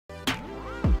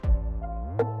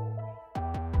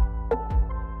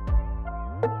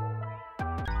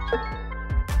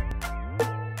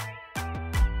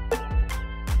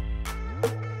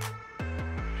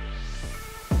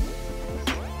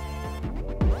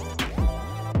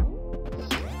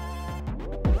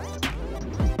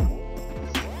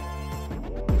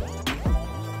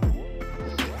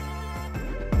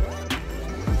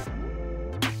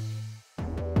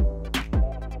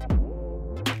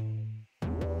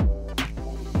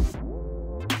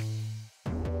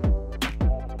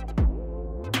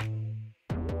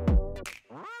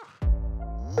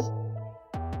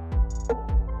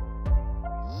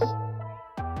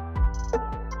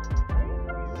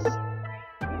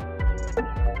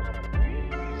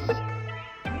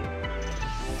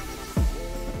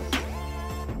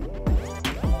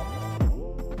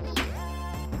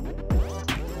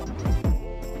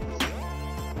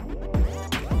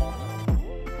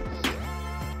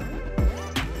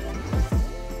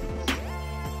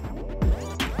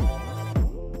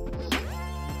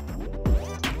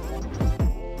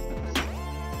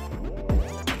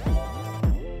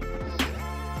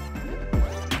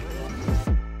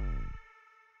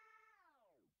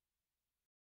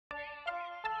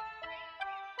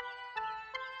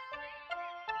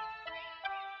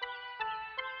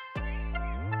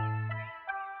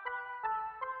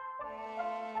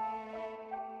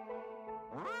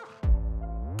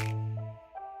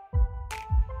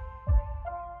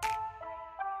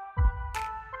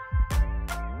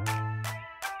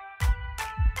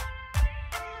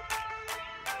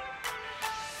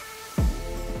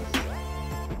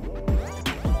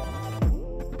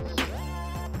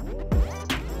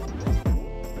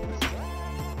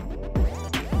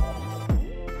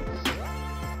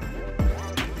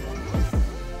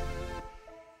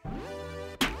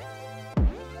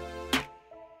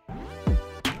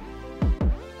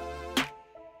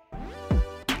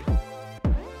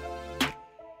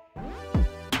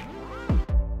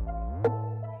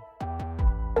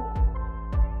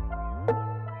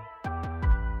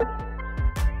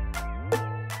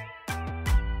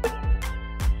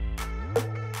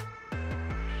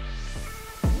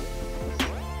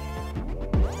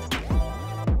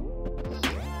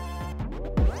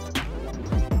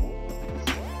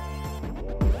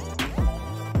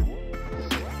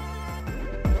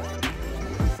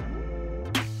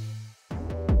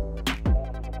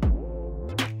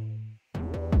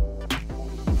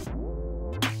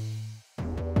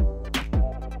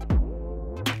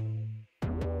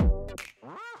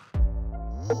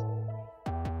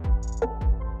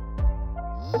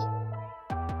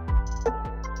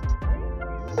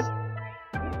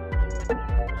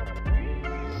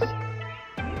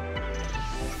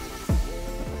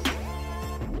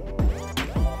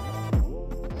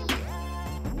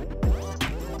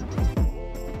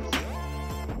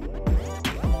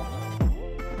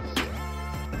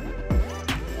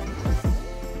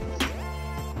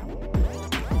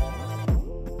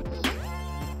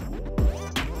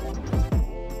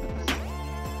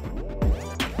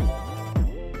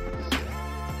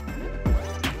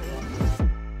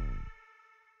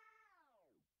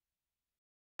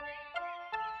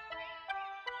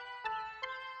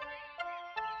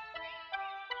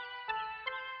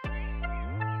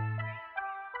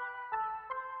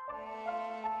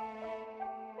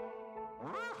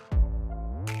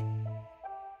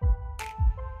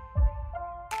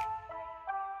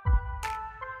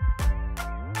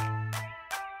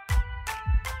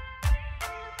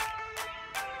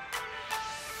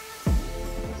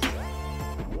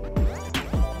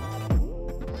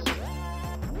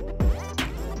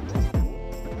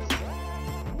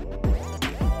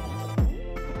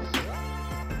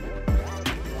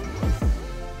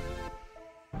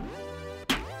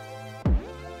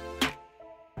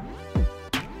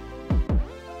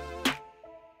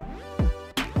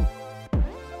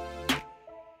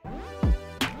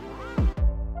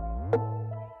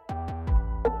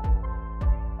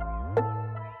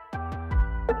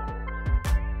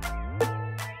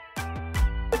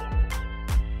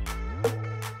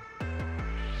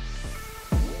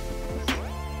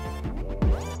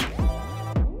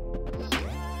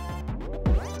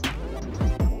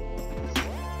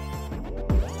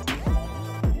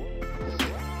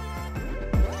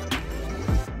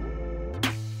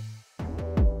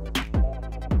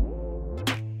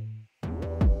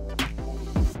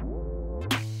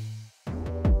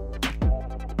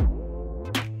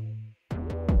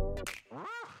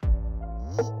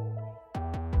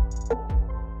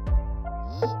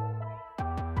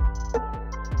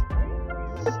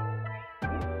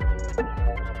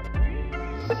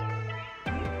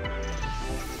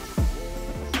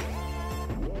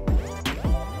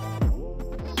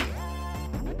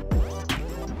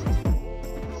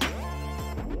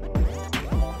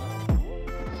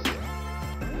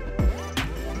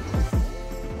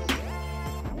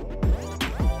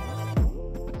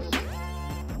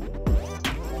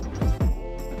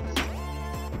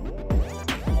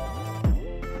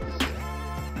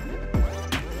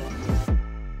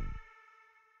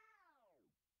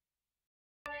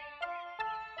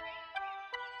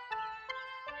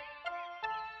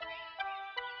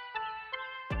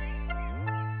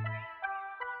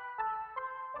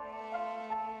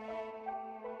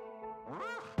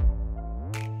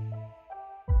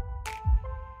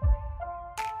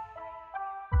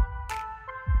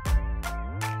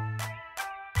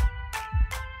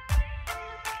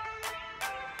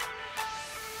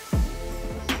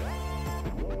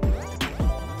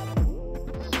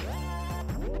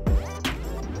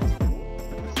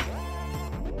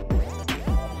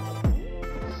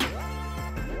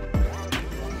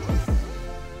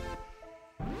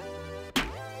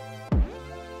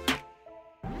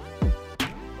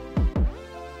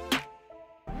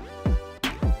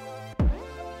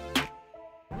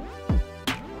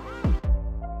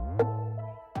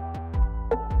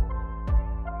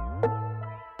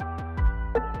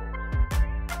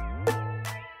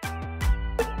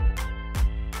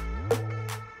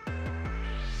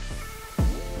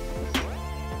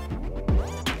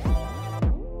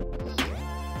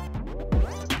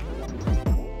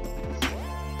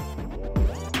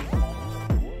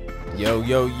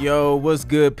Yo, what's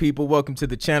good, people? Welcome to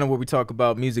the channel where we talk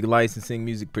about music licensing,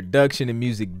 music production, and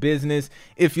music business.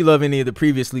 If you love any of the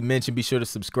previously mentioned, be sure to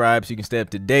subscribe so you can stay up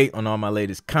to date on all my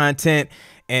latest content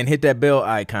and hit that bell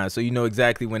icon so you know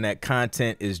exactly when that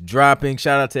content is dropping.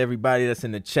 Shout out to everybody that's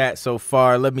in the chat so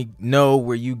far. Let me know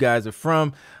where you guys are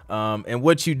from and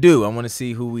what you do. I want to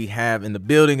see who we have in the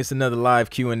building. It's another live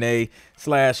Q&A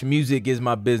 / music is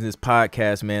my business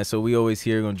podcast, man. So we always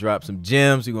here going to drop some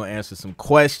gems. We're going to answer some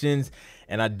questions.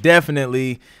 And I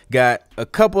definitely got a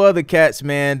couple other cats,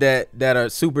 man, that are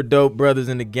super dope brothers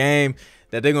in the game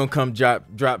that they're going to come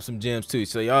drop some gems too.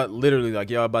 So y'all literally like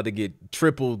y'all about to get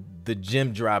triple the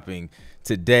gem dropping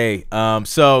today.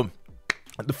 So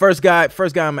the first guy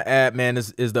I'm going to add, man,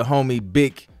 is the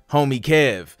big homie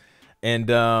Kev. And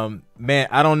man,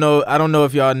 I don't know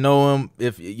if y'all know him,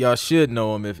 if y'all should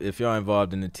know him if y'all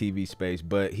involved in the TV space,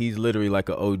 but he's literally like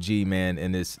an OG, man,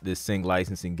 in this sync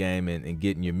licensing game and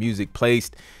getting your music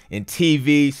placed in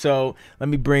TV. So let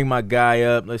me bring my guy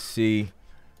up. Let's see.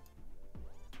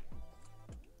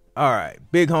 All right,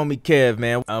 big homie Kev,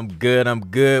 man. I'm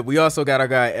good. We also got our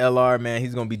guy LR, man.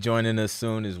 He's gonna be joining us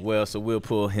soon as well, so we'll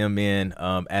pull him in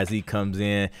as he comes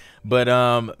in. But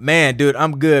man, dude,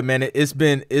 I'm good, man. It's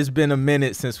been a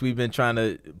minute since we've been trying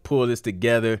to pull this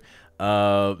together.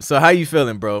 So how you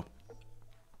feeling, bro?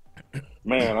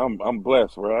 Man, I'm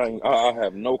blessed, right? I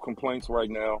have no complaints right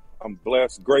now. I'm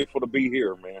blessed, grateful to be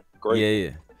here, man. Grateful.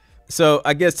 Yeah. So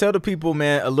I guess tell the people,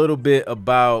 man, a little bit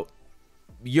about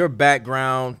your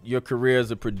background, your career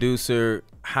as a producer,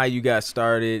 how you got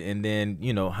started, and then,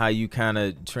 you know, how you kind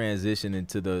of transitioned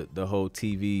into the whole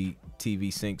TV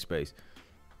sync space.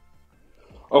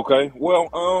 Okay,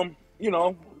 well, you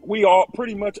know, we all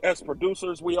pretty much, as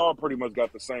producers, we all pretty much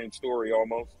got the same story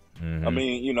almost. I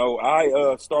mean, you know,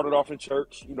 I started off in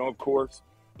church, you know, of course,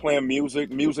 playing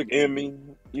music in me,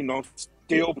 you know,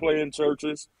 still playing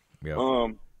churches. Yep.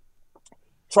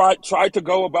 Tried to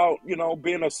go about, you know,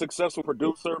 being a successful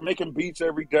producer, making beats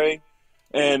every day.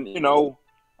 And, you know,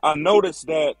 I noticed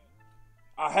that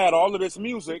I had all of this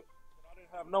music, but I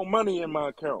didn't have no money in my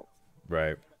account.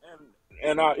 Right.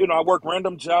 And I, you know, I work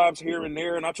random jobs here and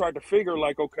there, and I tried to figure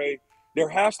like, okay, there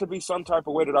has to be some type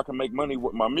of way that I can make money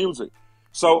with my music.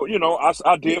 So, you know,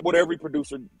 I did what every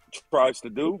producer tries to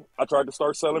do. I tried to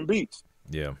start selling beats.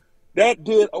 Yeah. That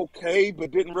did okay,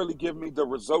 but didn't really give me the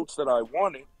results that I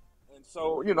wanted.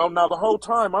 So, you know, now the whole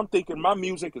time I'm thinking my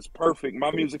music is perfect.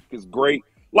 My music is great.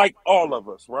 Like all of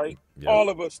us, right? Yep. All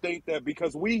of us think that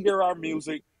because we hear our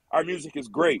music is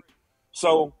great.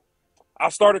 So I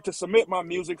started to submit my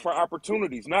music for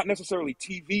opportunities, not necessarily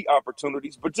TV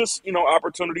opportunities, but just, you know,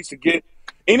 opportunities to get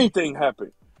anything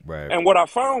happen. Right. And what I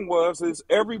found is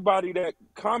everybody that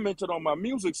commented on my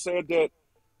music said that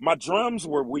my drums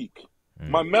were weak.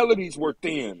 My melodies were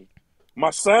thin. My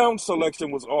sound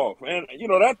selection was off. And, you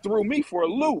know, that threw me for a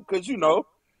loop because, you know,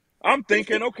 I'm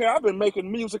thinking, okay, I've been making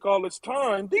music all this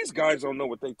time. These guys don't know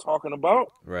what they're talking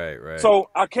about. Right. So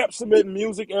I kept submitting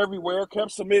music everywhere,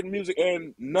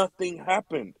 and nothing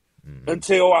happened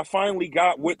until I finally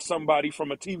got with somebody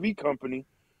from a TV company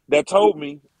that told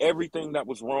me everything that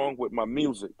was wrong with my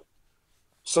music.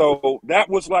 So that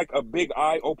was like a big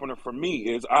eye opener for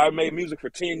me. Is I made music for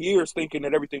 10 years thinking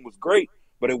that everything was great,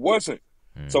 but it wasn't.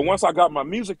 So once I got my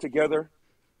music together,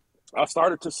 I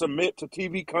started to submit to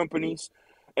TV companies.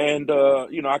 And,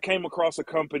 you know, I came across a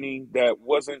company that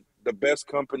wasn't the best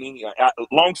company.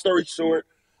 Long story short,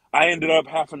 I ended up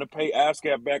having to pay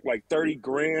ASCAP back like 30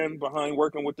 grand behind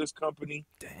working with this company.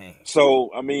 Dang. So,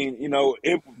 I mean, you know,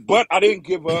 but I didn't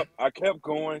give up. I kept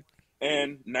going.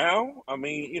 And now, I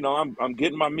mean, you know, I'm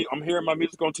hearing my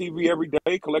music on TV every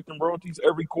day, collecting royalties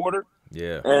every quarter.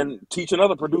 Yeah. And teaching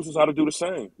other producers how to do the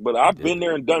same. But I've been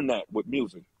there and done that with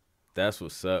music. That's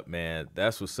what's up, man.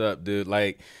 That's what's up, dude.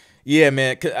 Like, yeah,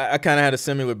 man, I kind of had a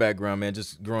similar background, man,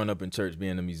 just growing up in church,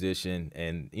 being a musician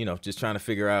and, you know, just trying to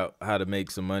figure out how to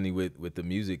make some money with the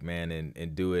music, man,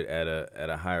 and do it at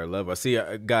a higher level. I see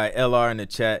a guy, LR, in the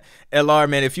chat. LR,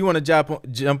 man, if you want to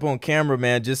jump on camera,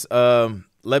 man, just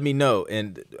let me know.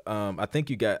 And I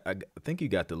think you got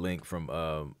the link from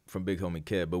Big Homie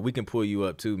Kev, but we can pull you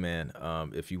up too, man,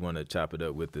 if you want to chop it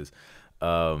up with us.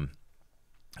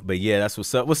 But yeah, that's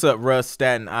what's up. What's up, Russ,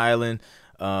 Staten Island?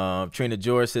 Trina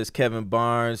George says Kevin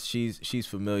Barnes. She's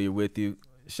familiar with you.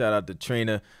 Shout out to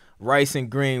Trina. Rice and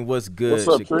Green, what's good? What's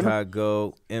up,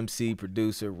 Chicago, Trina? MC,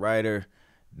 producer, writer.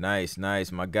 Nice.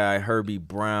 My guy Herbie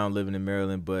Brown, living in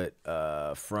Maryland, but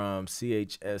from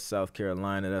CHS, South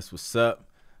Carolina. That's what's up.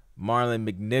 Marlon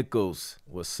McNichols,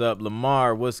 what's up?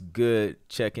 Lamar, what's good?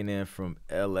 Checking in from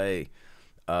LA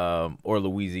or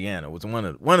Louisiana. Was one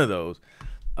of those.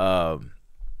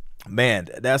 Man,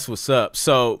 that's what's up.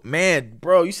 So, man,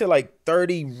 bro, you said like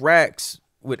 30 racks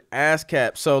with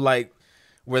ASCAP. So, like,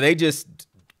 were they just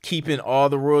keeping all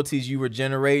the royalties you were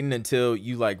generating until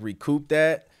you like recoup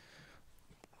that?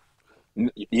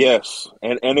 Yes,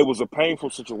 and it was a painful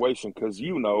situation because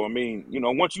I mean,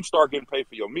 once you start getting paid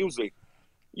for your music,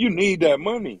 you need that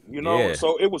money. Yeah,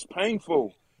 So it was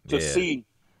painful to yeah, see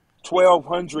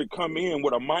 1,200 come in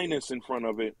with a minus in front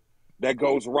of it that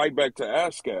goes right back to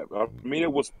ASCAP. I mean,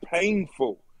 it was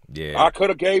painful. yeah, I could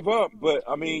have gave up, but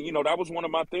I mean, that was one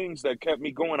of my things that kept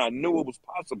me going. I knew it was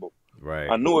possible. right.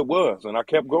 I knew it was, and I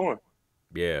kept going.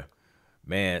 Yeah,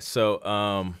 man. So,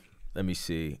 let me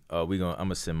see. I'm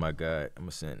gonna send my guy. I'm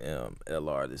gonna send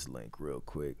LR this link real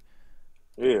quick.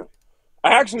 Yeah.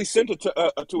 I actually sent it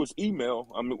to his email.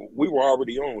 I mean, we were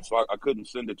already on, so I couldn't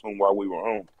send it to him while we were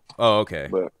on. Oh, okay.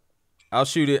 But I'll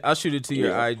shoot it. I'll shoot it to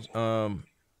yeah,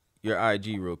 your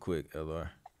IG real quick, LR.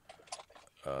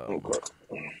 okay.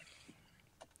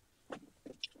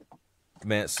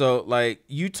 Man, so like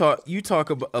you talk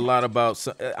about a lot about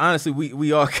honestly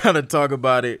we all kind of talk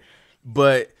about it,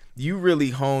 but you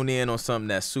really hone in on something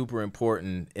that's super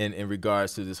important in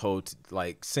regards to this whole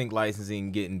like sync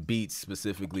licensing, getting beats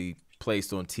specifically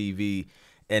placed on TV,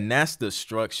 and that's the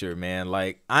structure, man.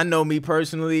 Like I know me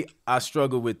personally, I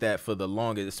struggle with that for the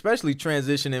longest, especially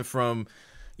transitioning from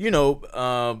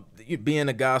being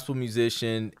a gospel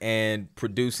musician and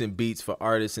producing beats for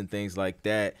artists and things like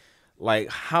that. Like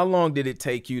how long did it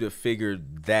take you to figure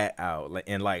that out, like,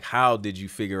 and like how did you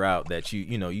figure out that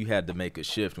you had to make a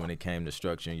shift when it came to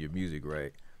structuring your music,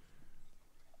 right?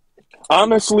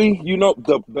 Honestly,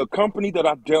 the company that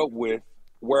I dealt with,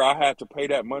 where I had to pay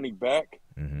that money back,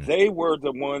 Mm-hmm. they were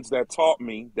the ones that taught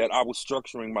me that I was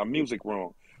structuring my music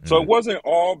wrong. So Mm. it wasn't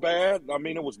all bad. I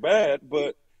mean, it was bad,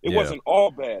 but it Yeah, wasn't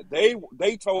all bad.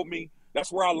 They told me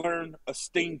that's where I learned a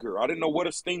stinger. I didn't know what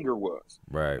a stinger was.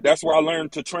 right. That's where I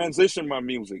learned to transition my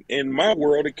music. In my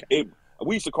world,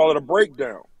 we used to call it a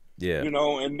breakdown. Yeah,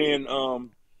 And then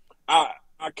I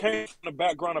I came from the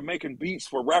background of making beats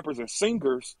for rappers and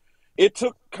singers. It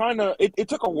took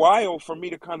a while for me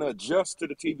to kind of adjust to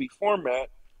the TV format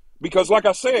because, like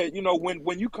I said,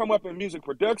 when you come up in music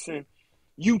production,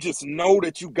 you just know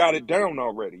that you got it down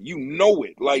already. You know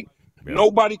it. Like yep,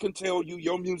 nobody can tell you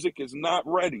your music is not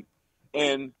ready,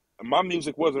 and my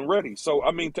music wasn't ready. So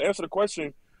I mean, to answer the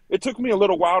question, it took me a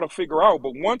little while to figure out,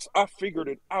 but once I figured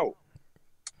it out,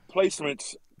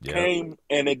 placements yep, came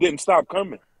and it didn't stop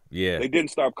coming. yeah, They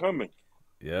didn't stop coming.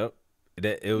 yep.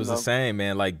 That it You was the know. same,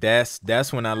 man. Like that's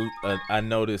when I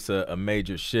noticed a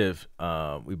major shift.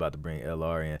 We about to bring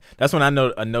LR in. That's when I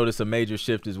noticed a major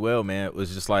shift as well, man. It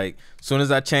was just like as soon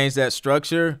as I changed that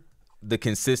structure, the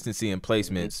consistency and Hmm.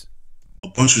 placements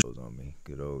goes on me.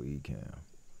 Good old Ecam.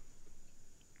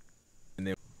 And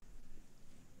then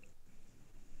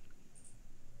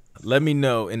let me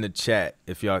know in the chat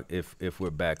if y'all if we're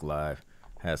back live.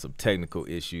 Had some technical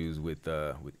issues with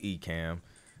Ecam.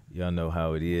 Y'all know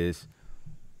how it is.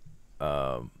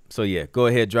 So yeah, go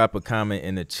ahead, drop a comment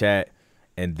in the chat,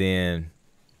 and then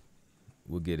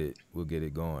we'll get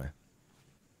it going.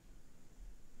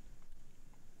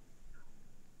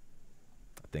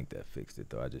 I think that fixed it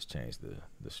though. I just changed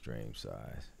the stream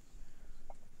size.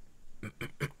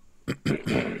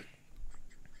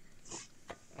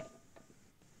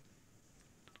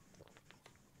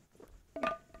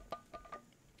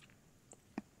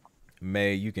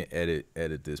 May, you can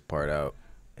edit this part out,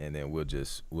 and then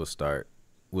we'll start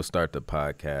the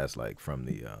podcast like from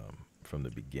the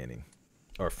beginning,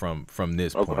 or from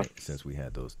this Okay. point since we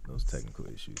had those technical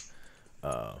issues.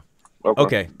 Uh, Okay.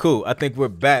 Okay, cool. I think we're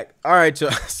back. All right,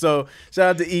 y'all. So shout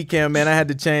out to Ecamm, man. I had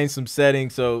to change some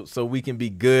settings so we can be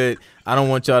good. I don't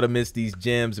want y'all to miss these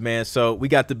gems, man. So we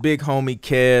got the big homie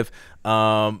Kev.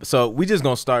 So we just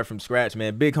gonna start from scratch,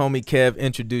 man. Big homie Kev,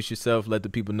 introduce yourself, let the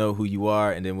people know who you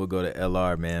are, and then we'll go to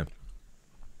LR, man.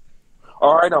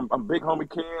 All right. I'm Big Homie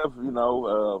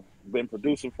Kev. Been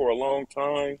producing for a long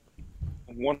time.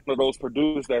 I'm one of those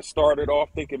producers that started off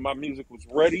thinking my music was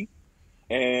ready,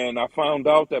 and I found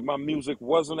out that my music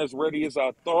wasn't as ready as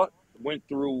I thought. Went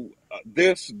through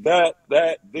this,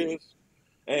 this,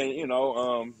 and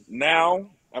now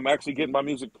I'm actually getting my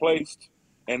music placed,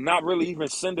 and not really even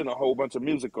sending a whole bunch of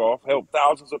music off. Help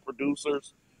thousands of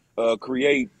producers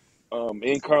create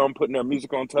income, putting their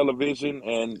music on television,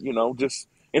 and just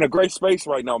in a great space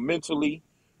right now mentally.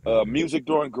 Mhm. Music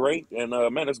doing great, and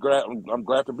man, I'm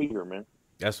glad to be here, man.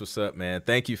 That's what's up, man.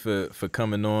 Thank you for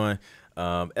coming on.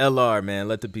 LR, man,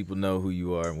 let the people know who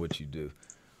you are and what you do.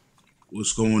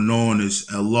 What's going on is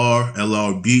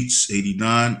LR Beats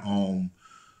 89.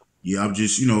 Yeah, I'm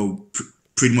just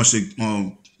pretty much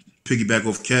piggyback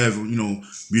off Kev,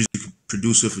 music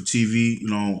producer for TV,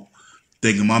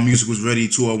 thinking my music was ready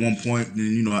too at one point.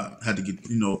 Then, I had to get,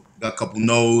 got a couple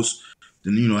no's.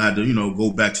 Then, had to,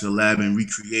 go back to the lab and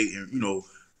recreate and,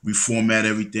 reformat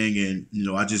everything.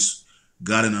 And, I just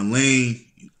got in a lane.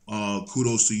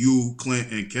 Kudos to you,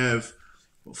 Clint and Kev,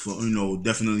 for,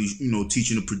 definitely,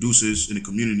 teaching the producers in the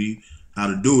community how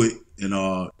to do it. And,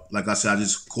 like I said, I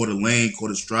just caught a lane,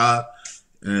 caught a stride.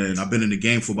 And I've been in the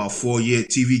game for about 4 years,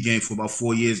 TV game for about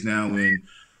 4 years now, and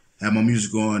have my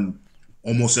music on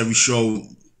almost every show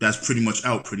that's pretty much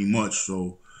out, pretty much.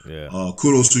 So, Yeah.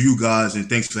 Kudos to you guys, and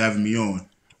thanks for having me on.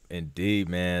 Indeed,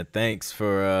 man. Thanks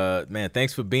for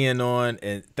thanks for being on,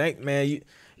 and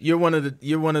you're one of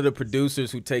the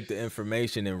producers who take the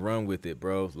information and run with it,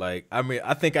 bro. Like, I mean,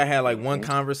 I think I had like one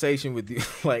conversation with you,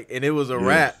 like, and it was a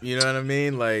wrap. You know what I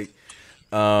mean? Like,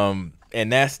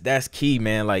 and that's key,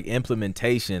 man. Like,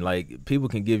 implementation. Like, people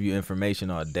can give you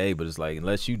information all day, but it's like,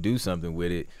 unless you do something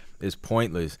with it, it's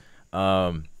pointless.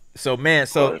 So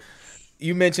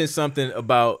you mentioned something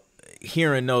about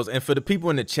hearing those, and for the people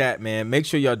in the chat, man, make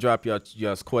sure y'all drop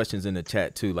y'all's questions in the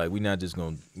chat too. Like, we're not just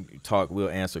gonna talk, we'll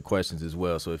answer questions as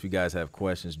well. So if you guys have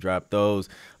questions, drop those.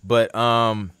 But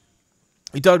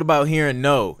you talked about hearing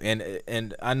no,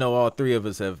 and I know all three of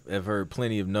us have heard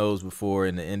plenty of no's before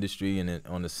in the industry and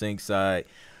on the sync side.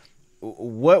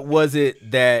 What was it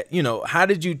that, how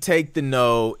did you take the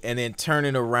no and then turn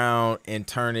it around and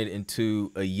turn it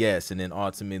into a yes, and then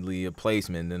ultimately a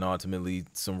placement, and then ultimately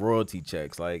some royalty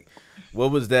checks? Like, what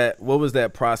was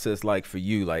that process like for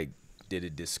you? Like, did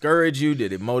it discourage you?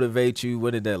 Did it motivate you?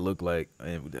 What did that look like?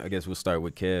 And I guess we'll start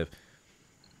with Kev.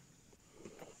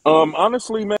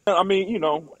 Honestly, man, I mean,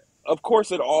 of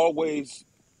course it always,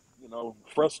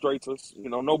 frustrates us.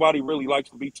 Nobody really likes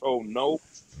to be told no,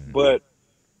 but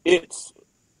it's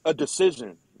a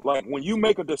decision. Like, when you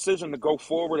make a decision to go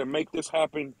forward and make this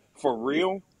happen for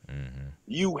real,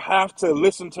 you have to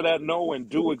listen to that no and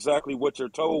do exactly what you're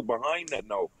told behind that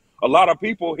no. A lot of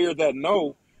people hear that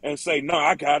no and say, no,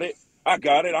 I got it. I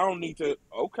don't need to.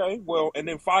 Okay, well, and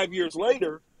then 5 years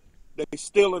later, they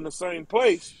still in the same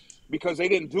place because they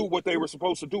didn't do what they were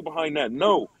supposed to do behind that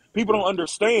no. People don't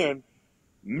understand.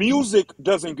 Music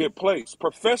doesn't get placed.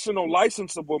 Professional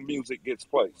licensable music gets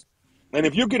placed. And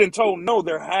if you're getting told no,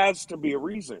 there has to be a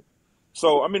reason.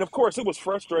 So, I mean, of course, it was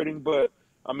frustrating, but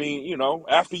I mean,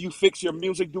 after you fix your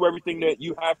music, do everything that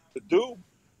you have to do,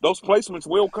 those placements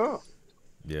will come.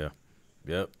 Yeah.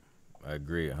 Yep. I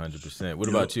agree 100%. What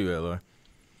Yep. about you, Eloy?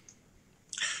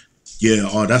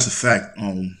 Yeah, that's a fact.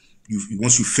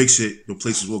 Once you fix it, the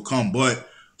places will come. But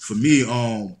for me,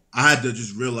 I had to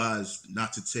just realize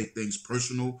not to take things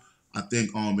personal. I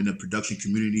think in the production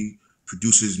community,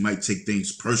 producers might take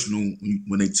things personal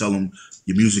when they tell them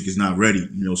your music is not ready.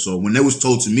 So when it was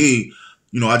told to me,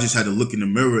 I just had to look in the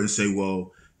mirror and say,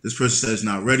 well, this person says it's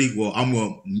not ready. Well, I'm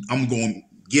going to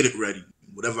get it ready,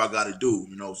 whatever I got to do.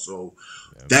 So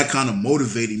that kind of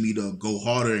motivated me to go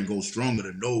harder and go stronger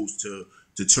than those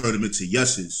to turn them into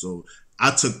yeses. So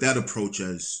I took that approach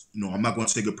as, I'm not going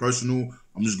to take it personal.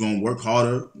 I'm just going to work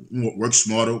harder, work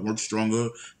smarter, work stronger.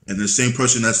 And the same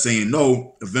person that's saying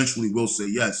no eventually will say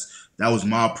yes. That was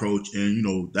my approach.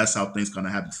 And, that's how things kind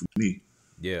of happened for me.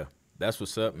 Yeah, that's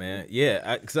what's up, man.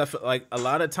 Yeah, because I feel like a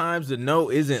lot of times the no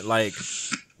isn't like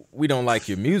we don't like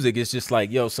your music. It's just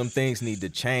like, yo, some things need to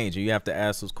change. And you have to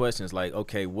ask those questions like,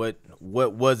 okay, what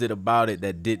was it about it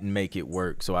that didn't make it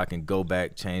work? So I can go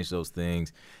back, change those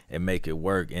things and make it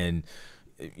work. And,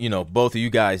 both of you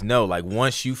guys know, like,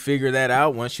 once you figure that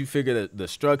out, once you figure the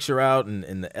structure out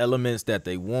and the elements that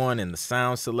they want and the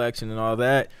sound selection and all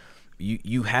that,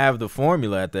 you have the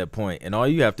formula at that point, and all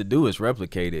you have to do is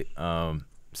replicate it.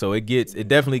 So it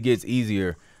definitely gets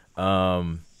easier.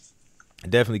 It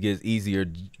definitely gets easier.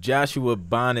 Joshua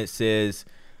Bonnet says,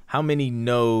 how many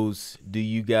no's do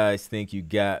you guys think you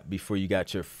got before you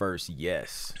got your first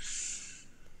yes?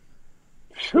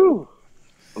 Whew.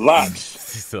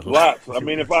 Lots. Lots. I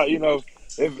mean, if I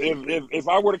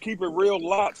were to keep it real,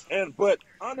 lots. But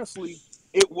honestly,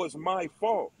 it was my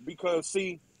fault because,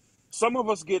 see, some of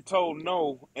us get told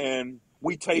no and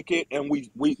we take it and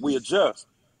we adjust.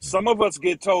 Some of us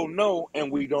get told no and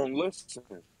we don't listen.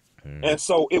 And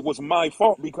so it was my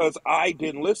fault because I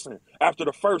didn't listen. After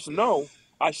the first no,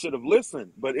 I should have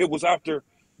listened. But it was after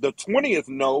the 20th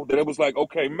no that it was like,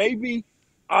 okay, maybe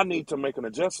I need to make an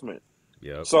adjustment.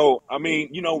 Yep. So, I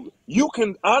mean, you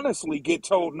can honestly get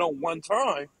told no one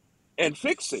time and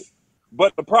fix it.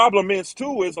 But the problem is,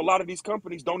 too, is a lot of these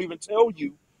companies don't even tell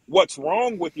you what's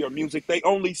wrong with your music. They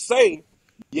only say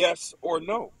yes or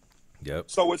no. Yep.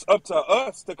 So it's up to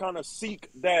us to kind of seek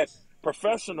that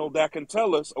professional that can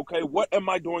tell us, okay, what am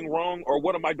I doing wrong or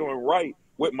what am I doing right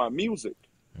with my music?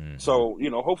 So,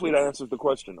 hopefully that answers the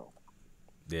question though.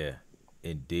 Yeah,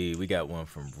 indeed. We got one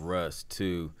from Russ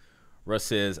too. Russ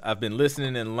says, I've been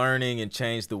listening and learning and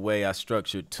changed the way I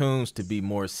structure tunes to be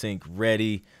more sync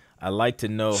ready. I like to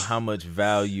know how much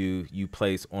value you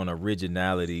place on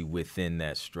originality within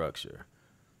that structure.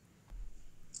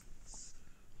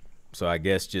 So I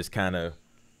guess just kind of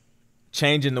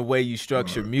changing the way you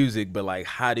structure music, but like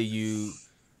how do you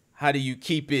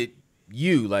keep it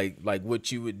you, like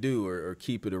what you would do, or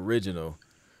keep it original?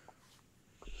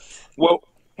 Well,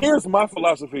 here's my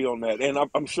philosophy on that, and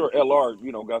I'm sure LR,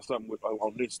 got something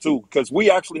on this too, because we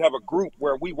actually have a group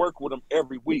where we work with them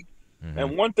every week,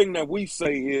 and one thing that we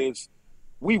say is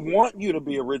we want you to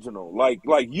be original. Like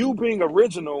you being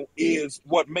original is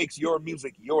what makes your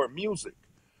music your music.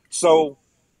 So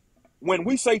when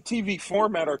we say TV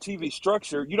format or TV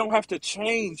structure, you don't have to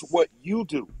change what you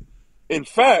do. In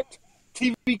fact,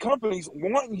 TV companies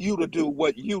want you to do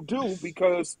what you do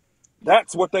because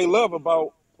that's what they love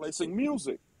about placing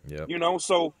music. Yep.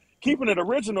 So keeping it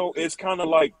original is kind of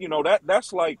like,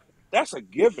 that's a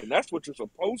given. That's what you're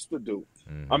supposed to do.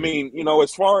 I mean,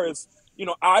 as far as,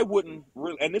 I wouldn't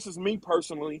really, and this is me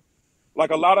personally,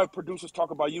 like a lot of producers talk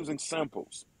about using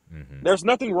samples. There's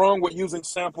nothing wrong with using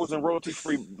samples and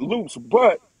royalty-free loops,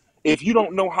 but if you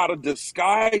don't know how to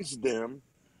disguise them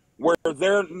where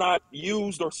they're not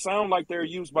used or sound like they're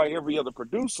used by every other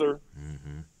producer,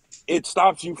 it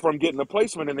stops you from getting a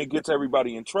placement and it gets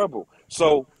everybody in trouble.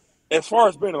 So as far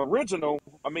as being original,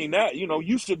 I mean, that,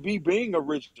 you should be being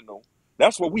original.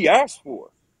 That's what we ask for.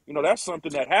 That's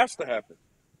something that has to happen.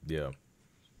 Yeah.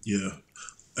 Yeah.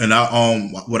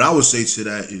 And what I would say to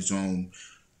that is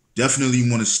definitely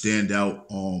want to stand out,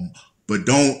 but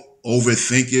don't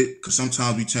overthink it, because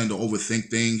sometimes we tend to overthink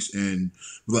things and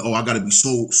be like, oh, I got to be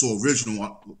so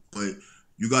original, but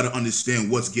you got to understand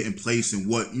what's getting placed and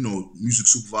what music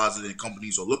supervisors and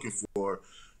companies are looking for.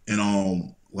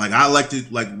 And what I like to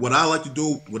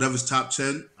do, whatever's top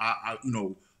 10, I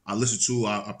listen to,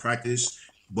 I practice,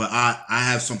 but I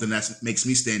have something that makes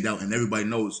me stand out, and everybody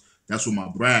knows that's with my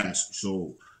brass.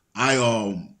 So I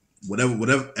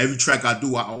whatever every track I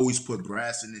do, I always put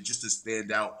brass in it just to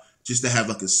stand out, just to have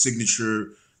like a signature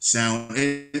sound.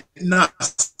 And not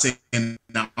saying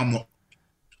now I'm the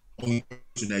only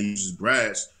person that uses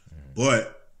brass,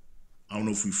 but I don't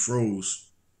know if we froze.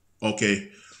 Okay,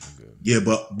 yeah,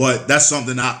 but that's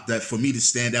something that for me to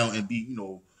stand out and be,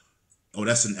 oh,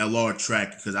 that's an LR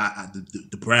track because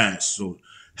the brass. So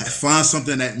find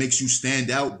something that makes you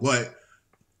stand out, but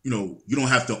you don't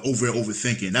have to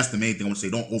overthink it. And that's the main thing I want to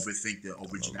say. Don't overthink the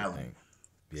originality.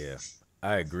 Yeah,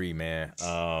 I agree, man.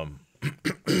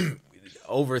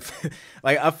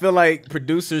 Like I feel like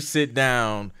producers sit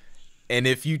down, and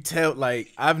if you tell,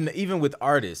 like even with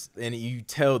artists, and you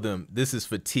tell them this is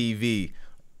for TV,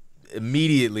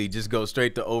 immediately just go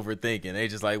straight to overthinking. They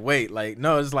just like, wait, like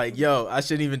no, it's like, yo, I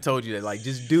shouldn't even told you that. Like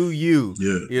just do you.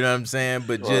 Yeah. You know what I'm saying?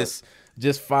 But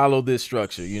just follow this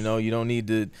structure. You don't need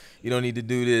to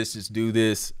do this, just do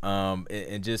this.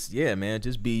 And just, yeah, man,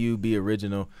 just be you, be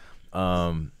original.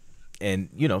 And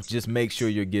just make sure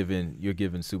you're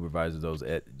giving supervisors those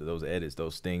edits,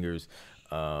 those stingers.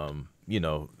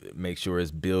 Make sure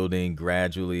it's building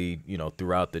gradually,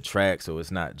 throughout the track, so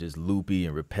it's not just loopy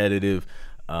and repetitive.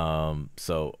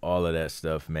 So all of that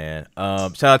stuff, man.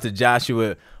 Shout out to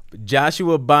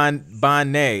Joshua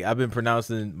Bonnet. I've been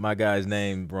pronouncing my guy's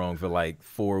name wrong for like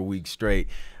 4 weeks straight.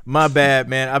 My bad,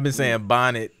 man. I've been saying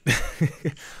Bonnet.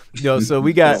 So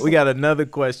we got another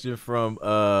question from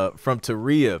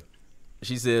Taria.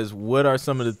 She says, what are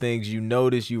some of the things you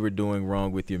noticed you were doing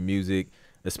wrong with your music,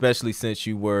 especially since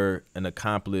you were an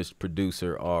accomplished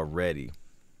producer already?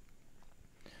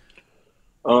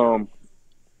 Well,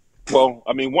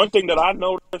 I mean, one thing that I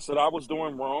noticed that I was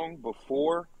doing wrong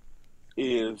before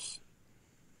is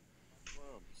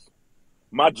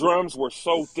my drums were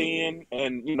so thin,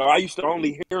 and I used to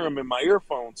only hear them in my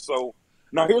earphones. So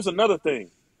now here's another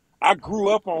thing. I grew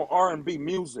up on R&B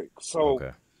music, so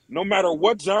no matter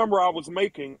what genre I was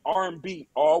making, R&B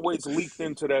always leaked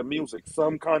into that music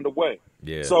some kind of way.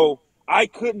 Yeah. So I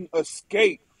couldn't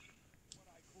escape what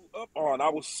I grew up on. I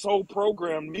was so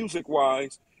programmed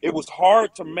music-wise, it was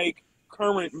hard to make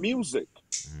current music.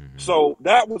 So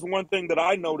that was one thing that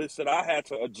I noticed that I had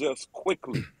to adjust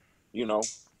quickly,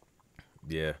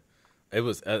 Yeah, it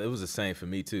was the same for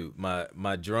me too.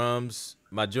 My drums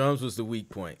was the weak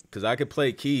point because I could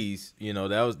play keys,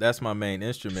 that's my main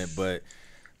instrument, but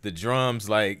the drums,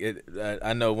 like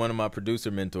I know one of my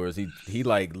producer mentors, he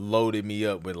like loaded me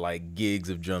up with like gigs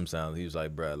of drum sounds. He was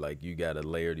like, bro, like you gotta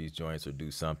layer these joints or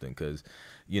do something, because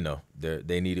you know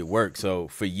they needed work. So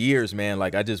for years, man,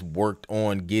 like I just worked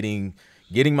on getting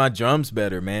my drums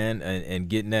better, man, and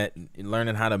getting that,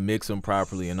 learning how to mix them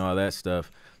properly and all that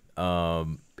stuff.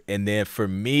 And then for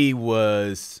me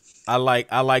was I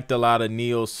liked a lot of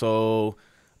neo soul,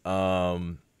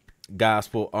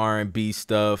 gospel, R&B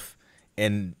stuff,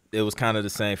 and it was kind of the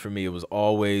same for me. It was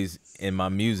always in my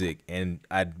music, and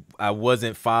I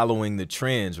wasn't following the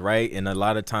trends, right? And a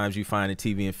lot of times you find in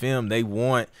TV and film, they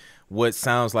want what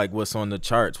sounds like what's on the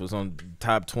charts, what's on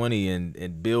top 20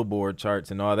 and Billboard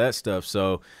charts and all that stuff.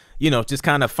 So, you know, just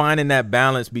kind of finding that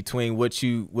balance between what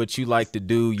you like to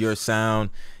do, your sound,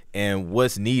 and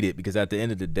what's needed, because at the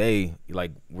end of the day,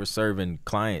 like, we're serving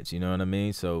clients, you know what I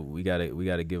mean? So we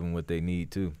gotta give them what they need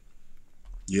too.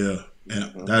 Yeah,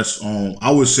 and that's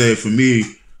I would say for me,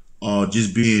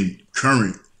 just being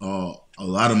current, a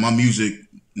lot of my music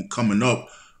coming up,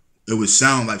 it would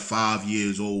sound like 5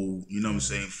 years old, you know what I'm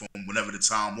saying, from whenever the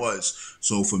time was.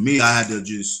 So for me, I had to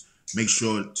just make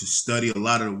sure to study a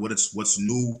lot of what's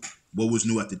new, what was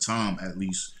new at the time at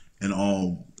least, and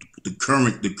the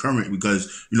current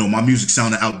because you know my music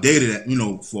sounded outdated, you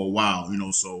know, for a while, you know,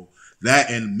 so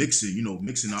that and mixing, you know,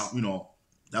 mixing out, you know,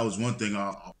 that was one thing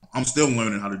I'm still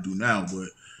learning how to do now, but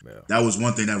Yeah. that was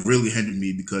one thing that really hindered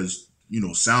me because, you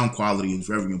know, sound quality is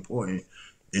very important.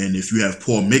 And if you have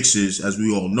poor mixes, as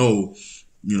we all know,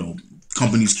 you know,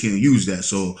 companies can't use that.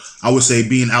 So I would say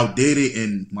being outdated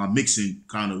and my mixing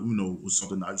kind of, you know, was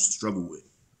something I used to struggle with.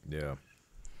 Yeah,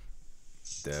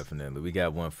 definitely. We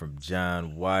got one from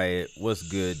John Wyatt. What's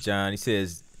good, John? He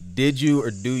says, did you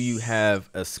or do you have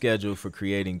a schedule for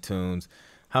creating tunes?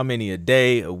 How many a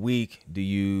day, a week? Do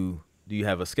you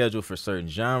have a schedule for certain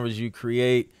genres you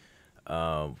create?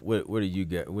 What do you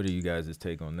get? What are you guys'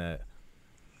 take on that?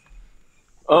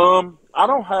 I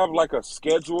don't have like a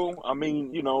schedule. I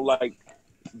mean, you know, like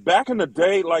back in the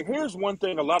day, like here's one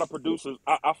thing a lot of producers,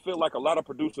 I feel like a lot of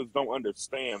producers don't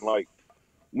understand. Like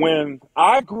when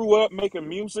I grew up making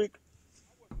music,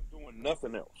 doing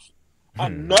nothing else.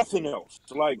 Nothing else.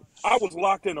 Like I was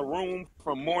locked in a room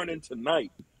from morning to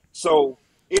night. So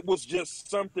it was just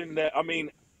something that I mean,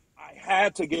 I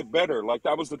had to get better. Like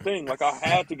that was the thing. Like I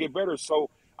had to get better. So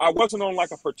I wasn't on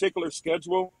like a particular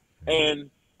schedule, and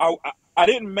I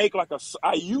didn't make like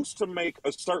I used to make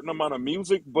a certain amount of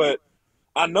music, but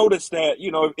I noticed that,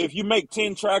 you know, if you make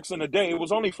 10 tracks in a day, it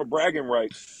was only for bragging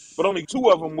rights, but only two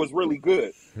of them was really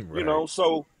good, you Right. know?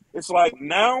 So it's like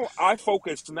now I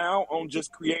focus now on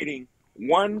just creating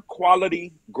one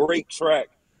quality, great track,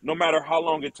 no matter how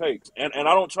long it takes. And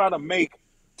I don't try to make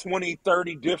 20,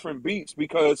 30 different beats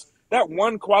because that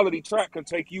one quality track can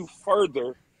take you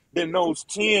further than those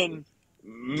 10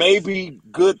 maybe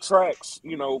good tracks,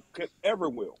 you know, could ever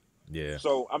will. Yeah.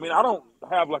 So, I mean, I don't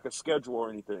have like a schedule or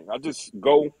anything. I just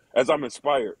go as I'm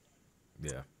inspired.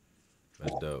 Yeah.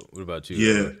 That's dope. What about you,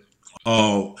 Yeah.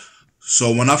 Uh,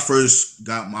 so when I first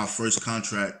got my first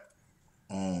contract,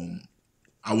 um,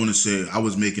 I want to say I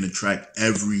was making a track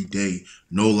every day.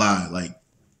 No lie. Like,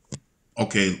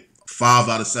 okay, 5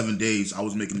 out of 7 days, I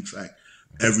was making a track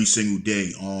every single day.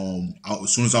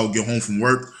 As soon as I would get home from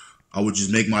work, I would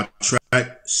just make my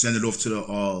track, send it off to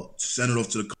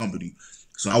the company.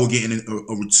 So I would get in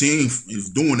a routine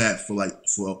of doing that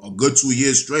for a good 2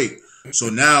 years straight. So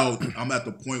now I'm at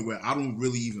the point where I don't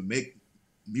really even make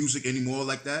music anymore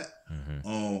like that.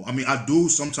 I mean, I do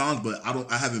sometimes, but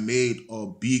I haven't made a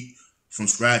beat from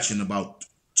scratch in about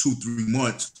 2 3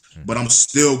 months. But I'm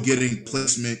still getting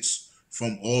placements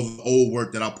from all the old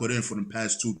work that I put in for the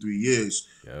past 2 3 years,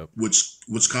 Yep.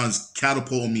 which kind of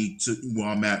catapulted me to where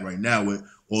I'm at right now with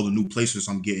all the new placements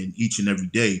I'm getting each and every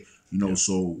day. You know, Yep.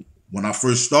 so when I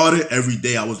first started, every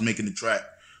day I was making a track.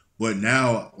 But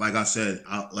now, like I said,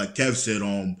 like Kev said,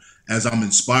 as I'm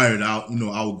inspired,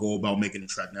 I'll go about making a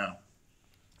track now.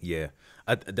 Yeah.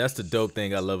 That's the dope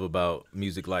thing I love about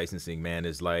music licensing, man,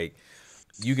 is like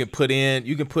you can put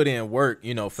in work,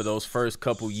 you know, for those first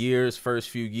few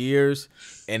years,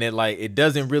 and it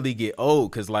doesn't really get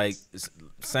old, because like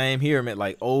same here, man,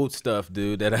 like old stuff,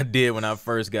 dude, that I did when I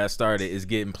first got started is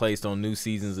getting placed on new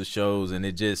seasons of shows, and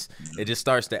it just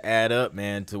starts to add up,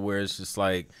 man, to where it's just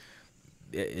like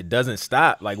it doesn't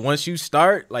stop. Like once you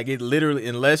start, like it literally,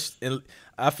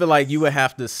 I feel like you would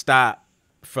have to stop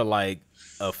for like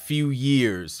a few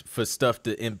years for stuff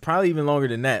to, and probably even longer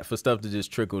than that, for stuff to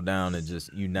just trickle down and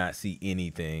just you not see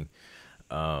anything.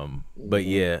 But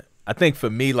yeah, I think for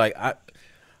me, like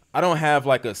I don't have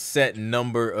like a set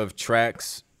number of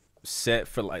tracks set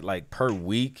for like per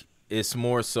week. it's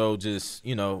more so just,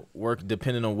 you know, work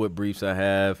depending on what briefs I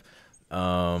have,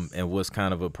 and what's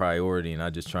kind of a priority, and I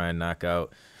just try and knock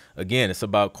out. Again, it's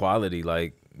about quality.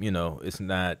 Like, you know,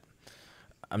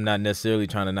 I'm not necessarily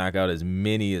trying to knock out as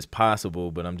many as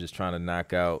possible, but I'm just trying to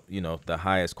knock out, you know, the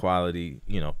highest quality,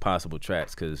 you know, possible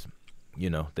tracks, because, you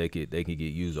know, they could get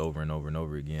used over and over and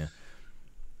over again.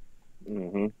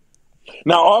 Hmm.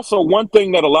 Now, also, one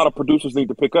thing that a lot of producers need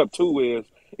to pick up too is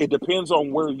it depends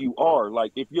on where you are.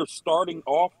 Like, if you're starting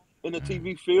off in the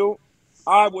TV field,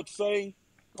 I would say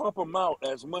pump them out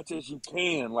as much as you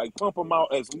can. Like, pump them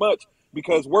out as much,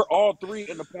 because we're all three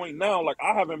in the point now. Like,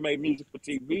 I haven't made music for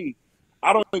TV.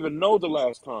 I don't even know the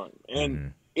last time. And Mm-hmm.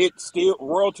 it's still,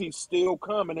 royalties still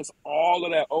come, and it's all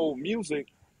of that old music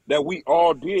that we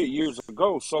all did years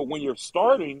ago. So when you're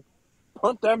starting,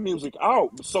 pump that music out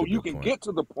That's so a you good can point. get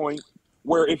to the point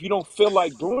where if you don't feel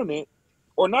like doing it,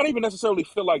 or not even necessarily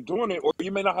feel like doing it, or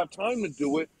you may not have time to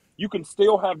do it, you can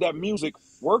still have that music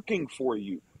working for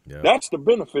you. Yeah. That's the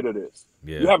benefit of this.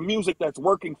 You Yeah. have music that's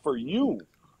working for you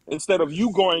instead of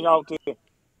you going out to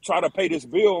try to pay this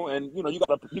bill, and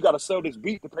you gotta sell this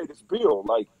beat to pay this bill.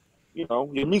 Like,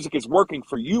 your music is working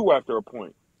for you after a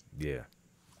point. Yeah.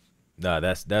 Nah,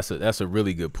 that's a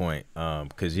really good point.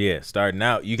 'Cause yeah, starting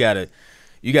out, you gotta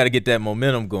get that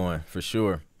momentum going for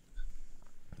sure.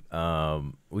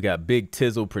 We got Big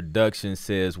Tizzle Production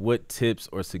says, what tips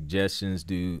or suggestions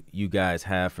do you guys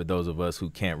have for those of us who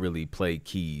can't really play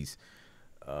keys?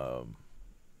 What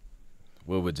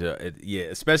would you? Yeah,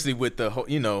 especially with the whole,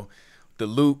 the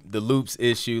loops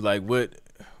issue. Like, what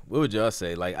would y'all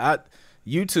say? Like,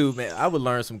 YouTube, man, I would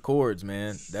learn some chords,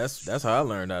 man. That's how I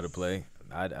learned how to play.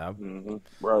 Right. I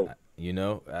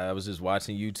was just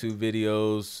watching YouTube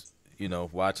videos,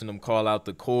 watching them call out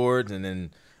the chords, and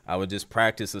then I would just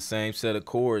practice the same set of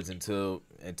chords until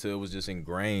it was just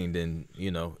ingrained, and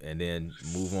and then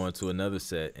move on to another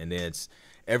set. And then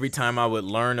every time I would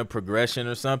learn a progression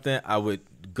or something, I would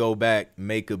go back,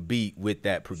 make a beat with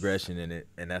that progression in it,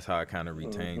 and that's how I kind of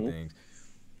retain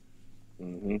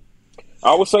things.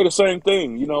 I would say the same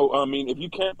thing. I mean, if you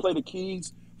can't play the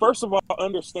keys, first of all,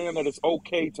 understand that it's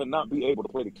okay to not be able to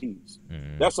play the keys.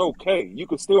 That's okay. You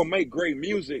can still make great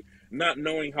music not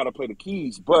knowing how to play the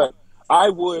keys. But I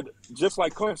would, just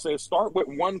like Clint said, start with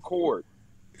one chord.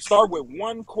 Start with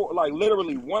one chord, like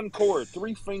literally one chord,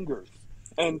 3 fingers,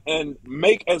 and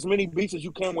make as many beats as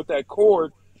you can with that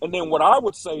chord. And then what I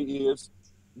would say is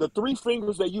the 3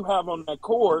 fingers that you have on that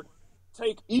chord,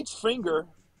 take each finger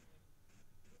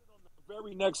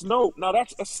very next note. Now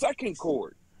that's a second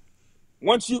chord.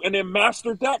 And then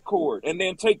master that chord, and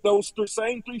then take those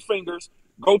same 3 fingers,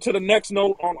 go to the next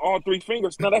note on all 3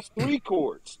 fingers. Now that's 3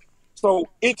 chords. So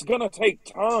it's gonna take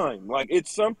time. Like,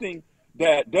 it's something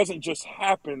that doesn't just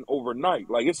happen overnight.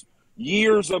 Like, it's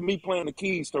years of me playing the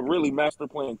keys to really master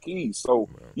playing keys. So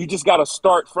you just gotta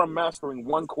start from mastering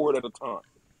one chord at a time.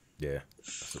 Yeah,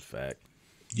 that's a fact.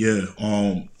 Yeah,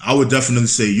 I would definitely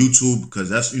say YouTube, because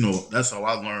that's how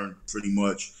I learned pretty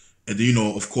much, and then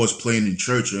of course playing in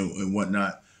church and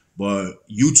whatnot. But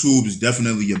YouTube is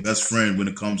definitely your best friend when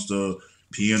it comes to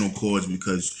piano chords,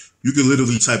 because you can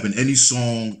literally type in any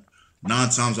song. 9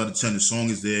 times out of 10, the song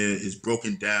is there, it's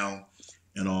broken down,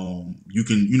 and you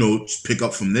can just pick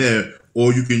up from there,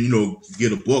 or you can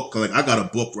get a book. Like, I got a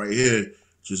book right here,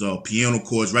 just piano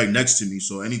chords right next to me.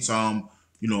 So anytime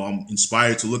I'm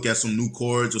inspired to look at some new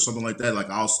chords or something like that, like,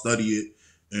 I'll study it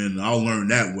and I'll learn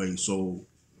that way. So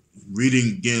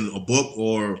reading, again, a book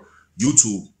or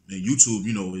YouTube, and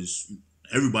YouTube, is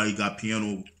everybody got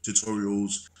piano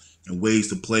tutorials and ways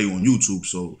to play on YouTube.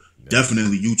 So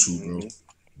definitely YouTube, bro.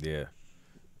 Yeah,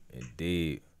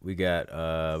 indeed. We got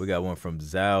one from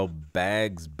Zal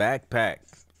Bags Backpack.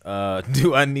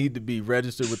 Do I need to be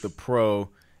registered with the pro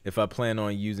if I plan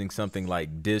on using something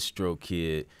like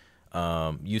DistroKid?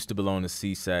 Used to belong to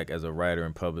CSAC as a writer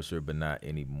and publisher, but not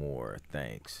anymore.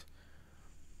 Thanks.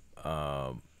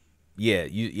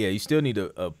 You still need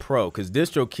a pro, because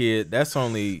DistroKid, that's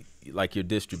only like your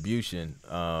distribution.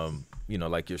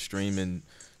 Like your streaming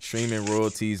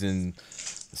royalties and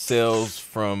sales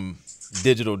from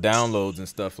digital downloads and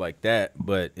stuff like that.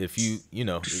 But if you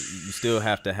still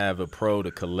have to have a pro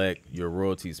to collect your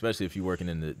royalties, especially if you're working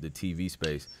in the TV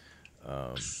space.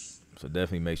 So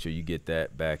definitely make sure you get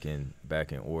that back in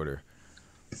order.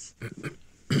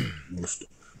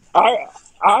 I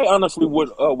honestly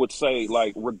would say,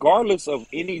 like, regardless of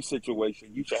any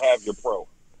situation, you should have your pro.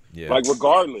 Yeah. Like,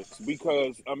 regardless,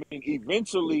 because I mean,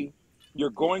 eventually you're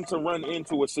going to run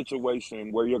into a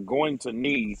situation where you're going to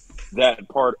need that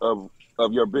part of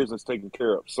your business taken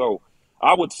care of. So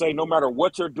I would say, no matter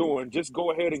what you're doing, just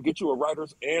go ahead and get you a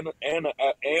writer's and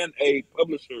a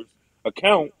publisher's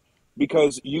account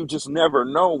because you just never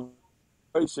know,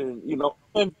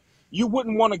 and you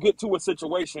wouldn't want to get to a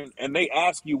situation and they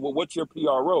ask you, well, what's your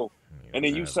PRO? And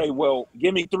then you say, well,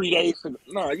 give me 3 days.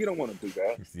 No, you don't want to do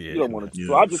that. You Yeah, don't no. want to.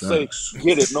 So Yeah, I just say, facts.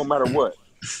 get it no matter what.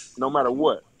 No matter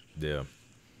what. Yeah.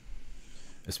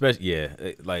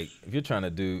 Especially, like if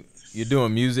you're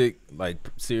doing music, like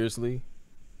seriously,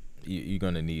 you're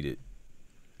gonna need it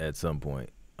at some point,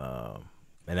 and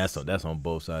that's on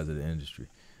both sides of the industry.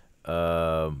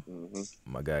 Hmm.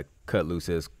 My guy Cutlu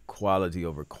says quality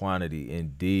over quantity,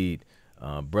 indeed.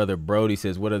 Brother Brody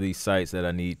says, what are these sites that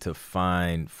I need to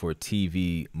find for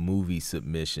TV movie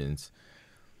submissions?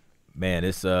 Man,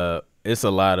 it's a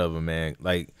lot of them, man.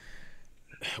 Like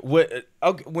what?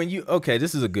 Okay,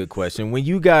 this is a good question. When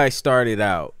you guys started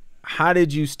out, how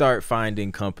did you start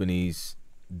finding companies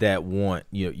that want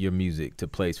your music to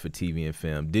place for TV and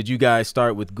film? Did you guys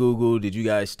start with Google? Did you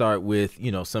guys start with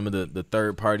some of the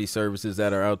third party services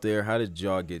that are out there? How did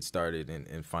y'all get started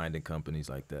in finding companies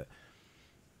like that?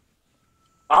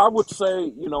 I would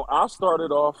say, I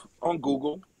started off on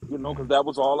Google, because that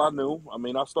was all I knew. I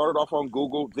mean, I started off on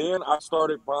Google. Then I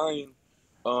started buying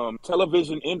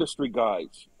television industry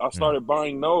guides. I Mm. started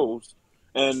buying those,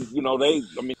 and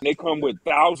they come with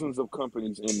thousands of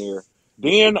companies in there.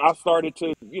 Then I started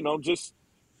to, just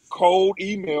cold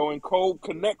email and cold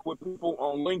connect with people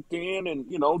on LinkedIn,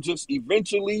 and just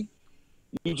eventually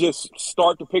you just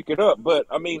start to pick it up. But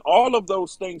I mean, all of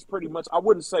those things pretty much, I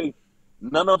wouldn't say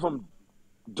none of them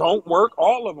don't work.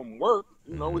 All of them work.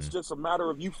 It's Mm-hmm. just a matter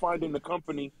of you finding the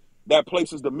company that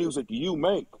places the music you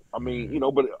make. I mean,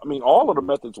 Mm-hmm. but I mean, all of the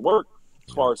methods work as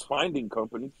Yep. far as finding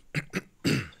companies.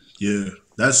 Yeah,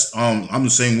 that's I'm the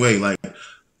same way. Like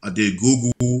I did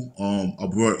Google. I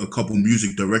brought a couple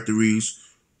music directories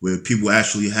where people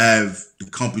actually have the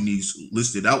companies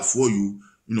listed out for you.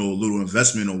 A little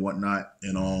investment or whatnot.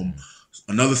 And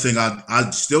Mm-hmm. another thing I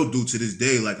still do to this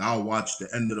day. Like I'll watch the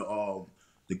end of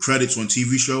the credits on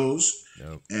TV shows,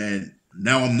 Yep. and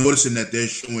now I'm noticing that they're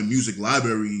showing music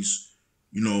libraries.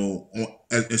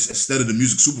 Instead of the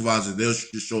music supervisor, they'll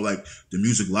just show like the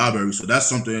music library. So that's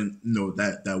something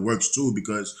that works too,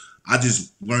 because I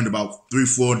just learned about 3,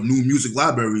 4 new music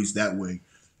libraries that way.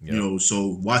 Yep.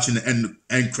 So watching the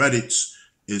end credits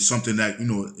is something that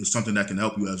is something that can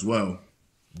help you as well.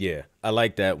 Yeah, I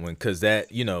like that one because that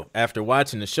after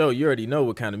watching the show, you already know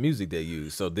what kind of music they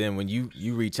use. So then when you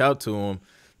reach out to them,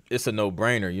 it's a no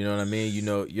brainer. You know what I mean?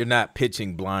 You're not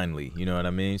pitching blindly. You know what I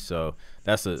mean? So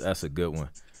that's a good one.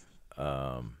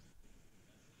 Um,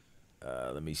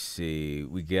 let me see.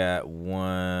 We got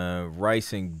one.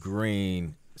 Rice and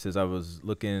Green says, I was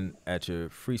looking at your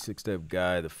free 6-step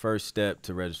guide. The first step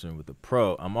to registering with the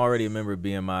pro. I'm already a member of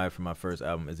BMI for my first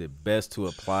album. Is it best to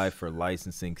apply for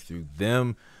licensing through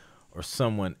them or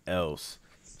someone else?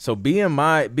 So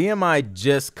BMI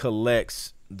just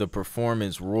collects the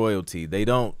performance royalty. They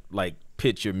don't like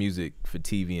pitch your music for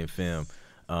TV and film.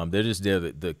 They're just there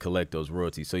to collect those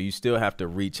royalties. So you still have to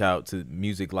reach out to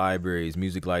music libraries,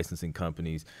 music licensing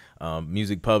companies,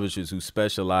 music publishers who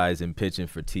specialize in pitching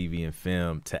for TV and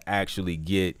film to actually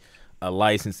get a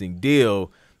licensing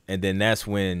deal. And then that's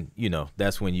when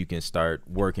you can start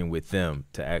working with them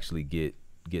to actually get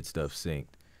stuff synced.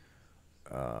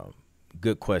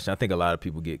 Good question. I think a lot of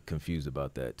people get confused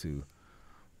about that too.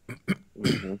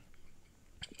 Hmm.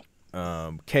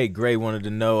 Kay Gray wanted to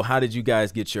know, how did you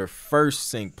guys get your first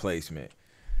sync placement?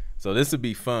 So this would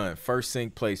be fun. First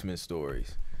sync placement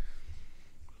stories.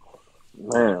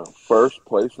 Man, first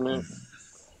placement. Gotta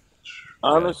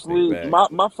think Honestly,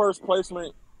 back. my first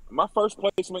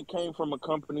placement came from a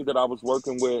company that I was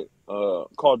working with,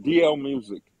 called DL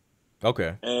Music,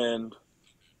 Okay. and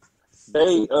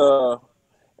they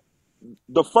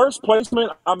the first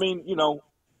placement. I mean,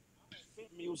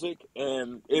 music,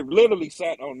 and it literally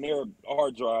sat on their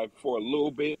hard drive for a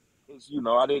little bit because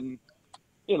I didn't.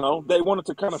 They wanted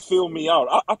to kind of fill me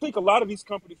out. I think a lot of these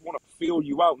companies want to fill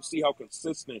you out and see how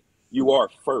consistent you are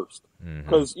first, Mm-hmm.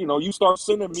 because you start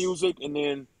sending music, and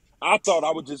then I thought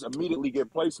I would just immediately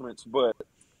get placements, but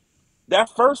that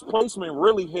first placement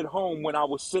really hit home when I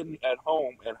was sitting at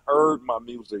home and heard my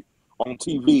music on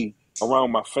TV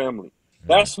around my family. Mm.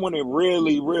 That's when it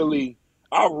really, really,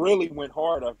 I really went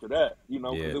hard after that,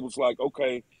 because Yeah. it was like,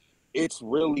 okay, it's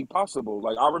really possible.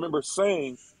 Like, I remember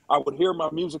saying I would hear my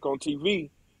music on TV,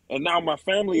 and now my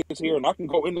family is here, and I can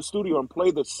go in the studio and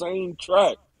play the same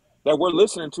track that we're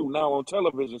listening to now on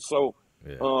television. So,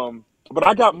 Yeah. but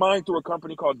I got mine through a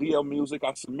company called DL Music.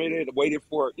 I submitted, waited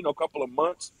for a couple of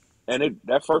months, and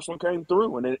that first one came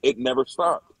through, and it never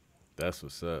stopped. That's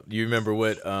what's up. Do you remember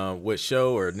what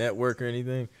show or network or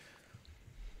anything?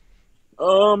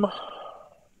 Um,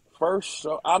 first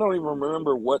show, I don't even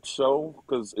remember what show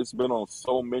because it's been on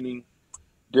so many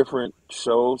different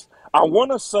shows. I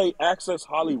want to say Access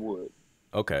Hollywood.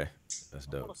 Okay, that's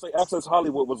I want dope. to say Access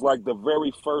Hollywood was like the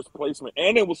very first placement,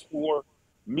 and it was for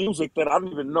music that I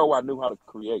didn't even know I knew how to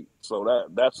create. So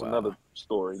that's another Wow,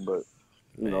 story, but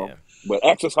you know, man. but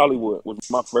Access Hollywood was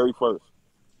my very first.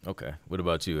 Okay, what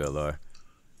about you, LR?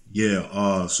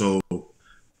 Yeah. So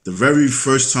the very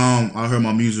first time I heard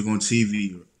my music on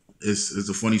TV, it's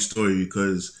a funny story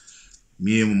because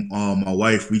me and my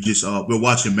wife, we're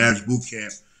watching Marriage Boot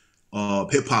Camp,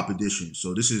 hip hop edition.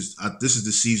 So this is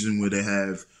the season where they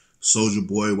have Soldier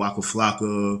Boy, Waka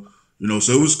Flocka, you know.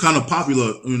 So it was kind of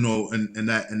popular, you know, in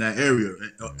that area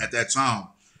at that time.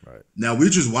 Right. Now we're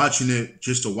just watching it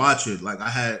just to watch it. Like I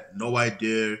had no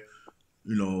idea,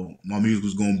 you know, my music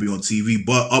was going to be on TV.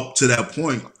 But up to that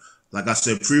point, like I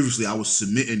said previously, I was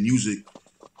submitting music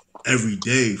every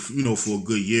day, you know, for a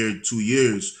good year, 2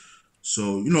 years.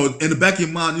 So, you know, in the back of your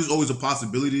mind, there's always a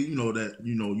possibility, you know, that,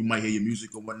 you know, you might hear your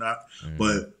music or whatnot. Mm-hmm.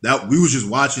 But that we was just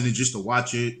watching it just to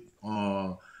watch it.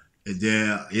 And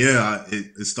then, yeah,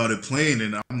 it started playing.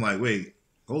 And I'm like, wait,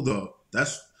 hold up. And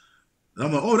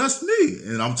I'm like, oh, that's me.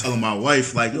 And I'm telling my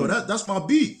wife, like, yo, that's my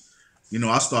beat. You know,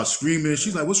 I start screaming.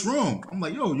 She's like, what's wrong? I'm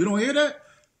like, yo, you don't hear that?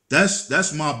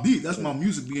 That's my beat. That's my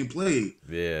music being played.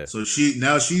 Yeah. So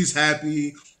she's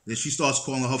happy. Then she starts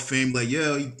calling her fame like,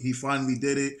 yeah, he finally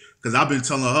did it. Because I've been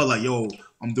telling her like, yo,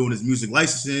 I'm doing this music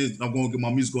licensing. I'm going to get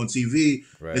my music on TV.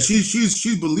 And Right.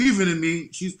 she's believing in me.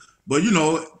 But you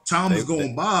know, time They is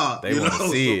going by. they You know, want to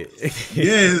see so it.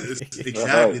 yeah,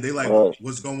 exactly. Right, They like, right.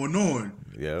 what's going on?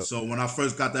 Yep. So when I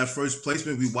first got that first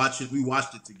placement, we watched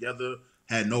it together.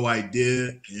 Had no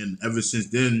idea, and ever since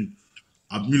then,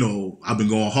 I've been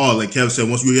going hard. Like Kev said,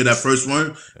 once we hear that first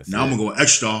one, That's now I'm it. gonna go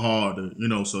extra hard. You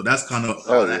know, so that's kind of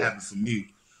how Oh that yeah. happened for me.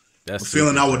 A That's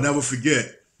feeling super I would dope. never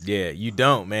forget. Yeah, you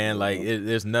don't, man. Like Mhm.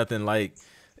 there's nothing like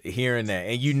hearing that,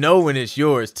 and you know when it's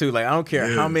yours too. Like I don't care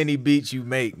how Yeah. many beats you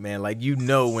make, man. Like you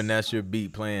know when that's your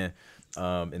beat playing,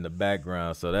 in the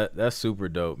background. So that's super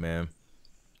dope, man.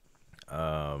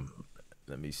 Um,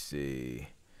 let me see,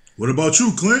 What about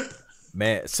you, Clint?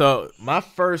 man. So my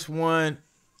first one,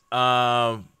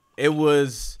 it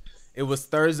was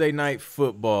Thursday night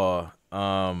football,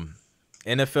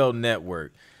 NFL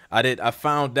Network. I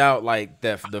found out like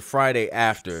that the Friday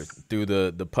after through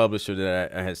the publisher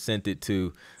that I had sent it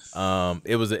to.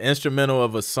 It was an instrumental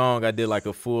of a song. I did like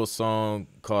a full song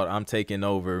called "I'm Taking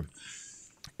Over,"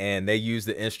 and they used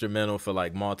the instrumental for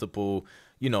like multiple,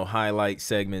 highlight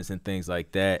segments and things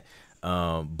like that.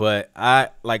 But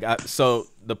so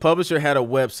the publisher had a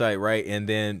website, right? And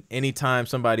then anytime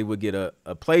somebody would get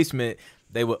a placement,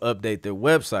 they would update their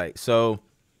website. So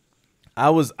I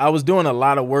was doing a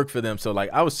lot of work for them. So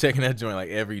like I was checking that joint like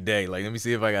every day. Like, let me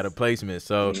see if I got a placement.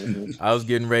 So Mhm. I was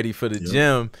getting ready for the Yep.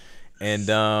 gym, and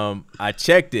I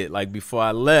checked it like before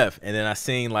I left, and then I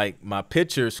seen like my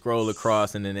picture scroll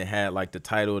across, and then it had like the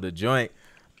title of the joint.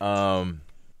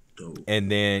 Dope. And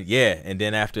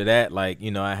then after that, like,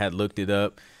 I had looked it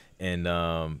up, and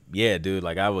yeah, dude,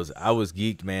 like I was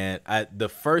geeked, man. The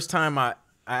first time I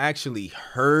actually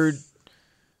heard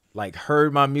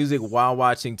my music while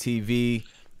watching TV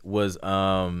was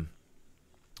a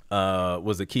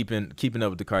keeping up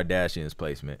with the Kardashians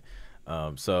placement.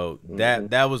 So Mhm.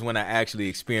 that was when I actually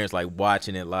experienced like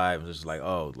watching it live. It was just like,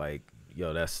 oh, like,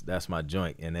 yo, that's my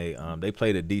joint. And they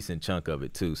played a decent chunk of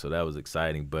it too, so that was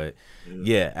exciting. But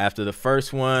yeah, after the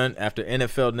first one, after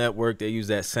NFL Network, they used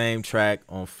that same track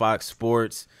on Fox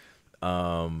Sports.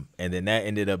 And then that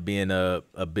ended up being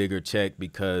a bigger check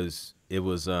because it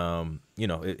was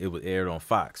it was aired on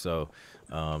Fox, so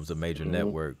it was a major Mhm.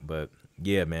 network. But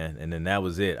yeah, man, and then that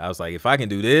was it. I was like, if I can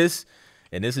do this,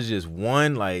 and this is just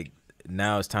one, like,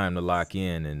 now it's time to lock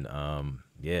in. And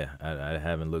yeah, I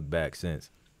haven't looked back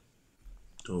since.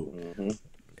 Dope. Mhm.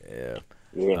 Yeah.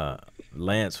 Yeah. uh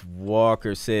Lance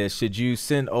Walker says, should you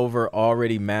send over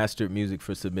already mastered music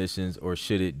for submissions, or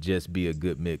should it just be a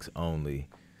good mix only?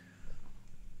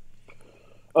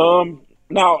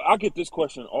 Now I get this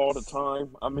question all the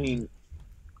time. I mean,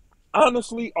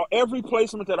 honestly, every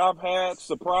placement that I've had,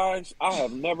 surprise, I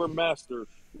have never mastered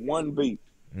one beat.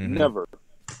 Mm-hmm. Never.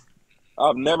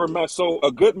 I've never mastered. So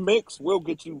a good mix will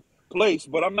get you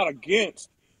placed, but I'm not against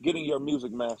getting your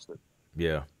music mastered.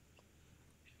 Yeah.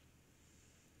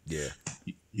 Yeah.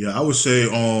 Yeah, I would say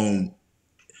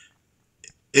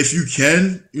if you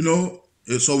can, you know,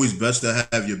 it's always best to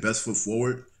have your best foot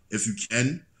forward if you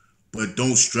can, but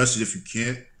don't stress it if you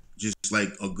can't. Just like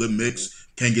a good mix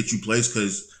can get you placed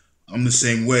because I'm the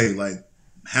same way. Like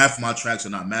half my tracks are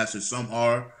not mastered, some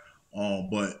are,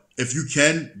 but if you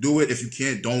can do it, if you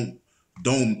can't,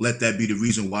 don't let that be the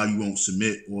reason why you won't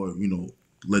submit, or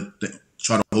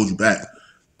try to hold you back.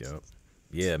 Yep.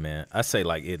 Yeah, man. I say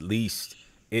like at least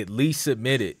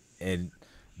submit it, and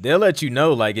they'll let you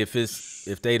know like if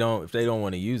they don't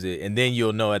want to use it, and then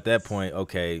you'll know at that point,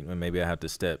 okay, maybe I have to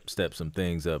step some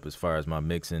things up as far as my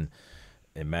mixing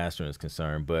and mastering is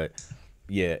concerned. But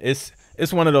yeah,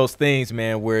 it's one of those things,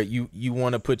 man, where you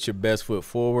want to put your best foot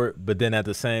forward, but then at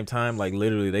the same time, like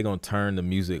literally, they're gonna turn the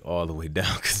music all the way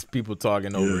down because people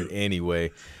talking over it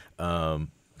anyway. So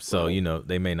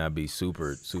they may not be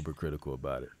super critical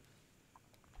about it.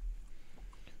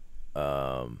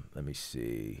 Let me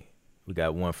see. We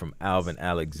got one from Alvin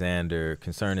Alexander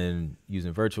concerning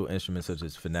using virtual instruments such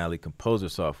as Finale Composer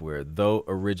software. Though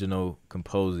original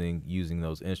composing using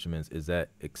those instruments, is that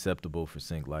acceptable for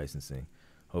sync licensing?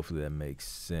 Hopefully that makes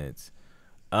sense.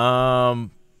 I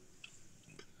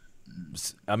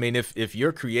mean, if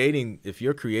you're creating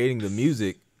the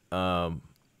music, no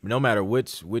matter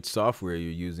which software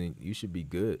you're using, you should be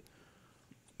good.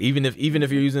 Even if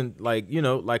you're using like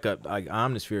like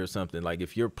Omnisphere or something, like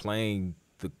if you're playing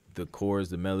the chords,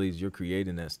 the melodies, you're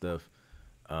creating that stuff,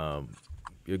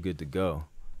 you're good to go.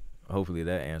 Hopefully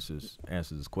that answers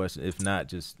this question. If not,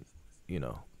 just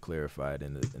clarify it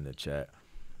in the chat.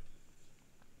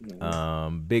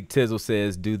 Big Tizzle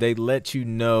says, do they let you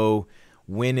know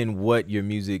when and what your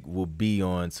music will be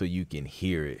on so you can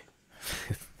hear it?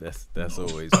 that's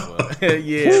always fun.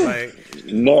 Yeah, like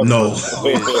Never. No.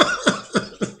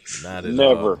 Not at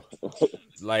Never. all.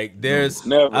 Like there's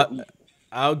Never.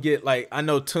 I'll get like, I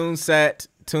know TuneSat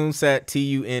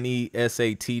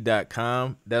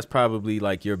TuneSat.com. That's probably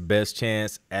like your best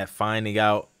chance at finding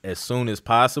out as soon as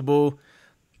possible.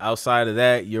 Outside of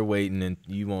that, you're waiting and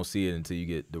you won't see it until you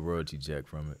get the royalty check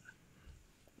from it.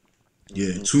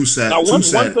 Yeah, TuneSat. Now, one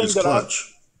TuneSat thing is that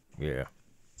clutch. Yeah.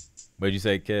 What'd you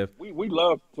say, Kev? we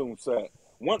love TuneSat.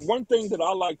 One thing that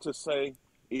I like to say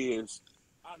is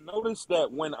I noticed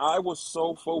that when I was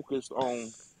so focused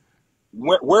on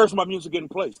where's my music getting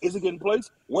placed? Is it getting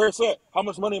placed? Where it's at? How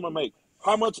much money am I make?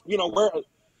 How much, where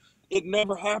it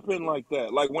never happened like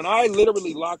that. Like when I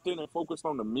literally locked in and focused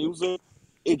on the music,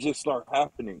 it just started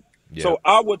happening. Yeah. So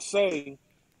I would say,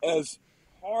 as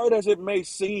hard as it may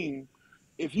seem,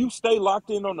 if you stay locked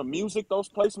in on the music, those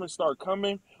placements start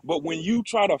coming. But when you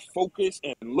try to focus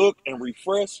and look and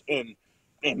refresh and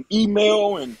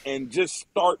email and just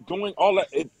start doing all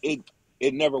that,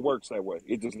 it never works that way.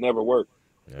 It just never works.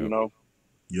 Yep.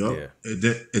 Yup. Yeah. And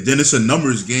then it's a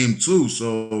numbers game too.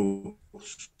 So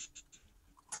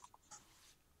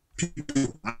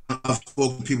I've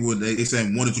spoken to people when they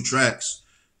saying 1 or 2 tracks,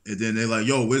 and then they're like,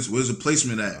 "Yo, where's the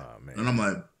placement at?" And I'm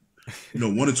like,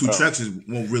 1 or 2 tracks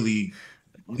won't really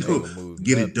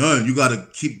get it done. You got to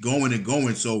keep going and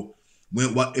going. So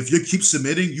if you keep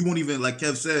submitting, you won't even, like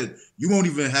Kev said, you won't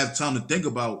even have time to think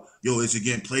about, is it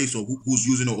getting placed or who's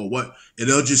using it or what? And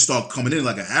they'll just start coming in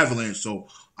like an avalanche. So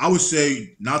I would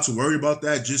say not to worry about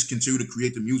that. Just continue to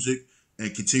create the music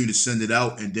and continue to send it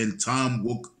out, and then time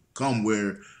will come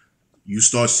where you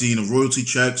start seeing the royalty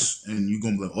checks, and you're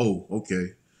gonna be like, "Oh,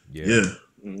 okay, yeah."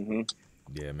 Mm-hmm.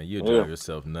 Yeah, man, you drive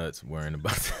yourself nuts worrying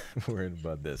about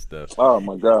that stuff. Oh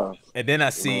my God. And then I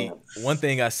see one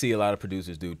thing I see a lot of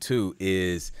producers do too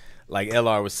is, like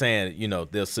LR was saying,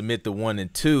 they'll submit the 1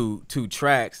 and 2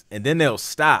 tracks, and then they'll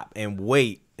stop and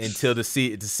wait until to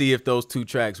see if those 2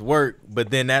 tracks work. But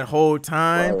then that whole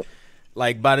time,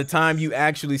 like by the time you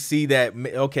actually see that,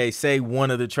 okay, say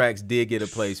one of the tracks did get a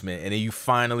placement and then you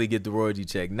finally get the royalty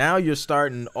check. Now you're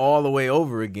starting all the way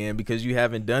over again because you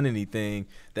haven't done anything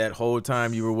that whole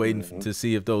time you were waiting to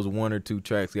see if those 1 or 2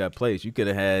 tracks got placed. You could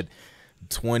have had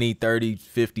 20, 30,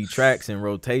 50 tracks in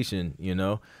rotation,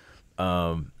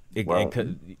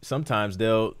 sometimes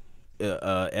they'll,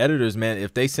 editors, man,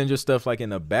 if they send your stuff like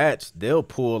in a batch, they'll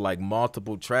pull like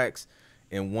multiple tracks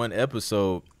in one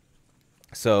episode.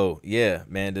 So yeah,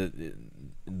 man,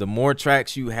 the more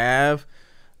tracks you have,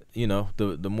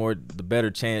 the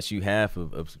better chance you have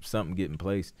of something getting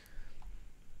placed.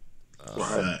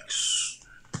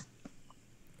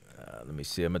 Let me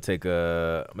see. I'm gonna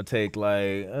take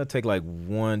like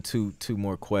 1, 2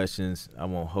 more questions. I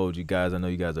won't hold you guys. I know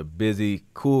you guys are busy.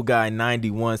 Cool Guy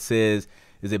 91 says,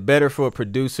 is it better for a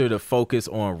producer to focus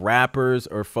on rappers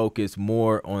or focus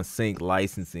more on sync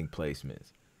licensing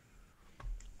placements?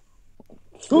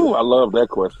 Ooh, I love that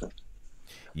question.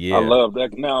 Yeah. I love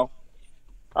that. Now,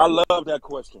 I love that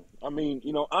question. I mean,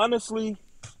 honestly,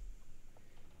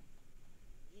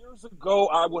 years ago,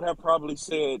 I would have probably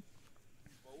said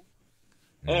both.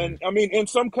 And I mean, in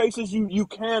some cases, you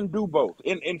can do both.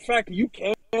 In fact, you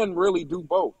can really do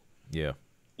both. Yeah.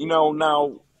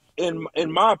 Now,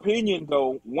 in my opinion,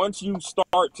 though, once you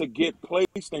start to get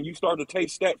placed and you start to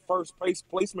taste that first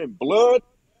placement blood,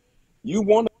 you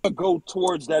want to go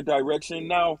towards that direction.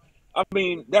 Now, I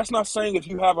mean, that's not saying if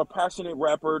you have a passionate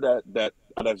rapper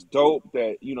that's dope,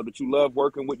 that that you love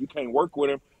working with, you can't work with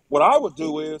him. What I would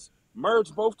do is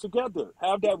merge both together.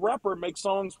 Have that rapper make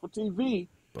songs for TV,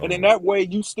 and in Boom. that way,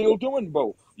 you still doing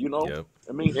both. Yep.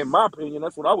 I mean, in my opinion,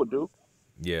 that's what I would do.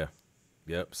 Yeah.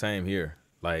 Yep. Same here.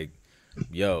 Like,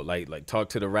 yo, like talk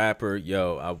to the rapper.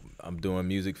 Yo, I'm doing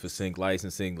music for sync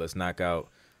licensing. Let's knock out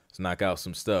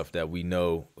some stuff that we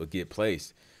know will get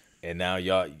placed. And now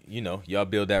y'all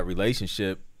build that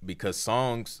relationship because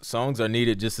songs are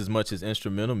needed just as much as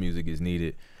instrumental music is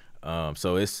needed.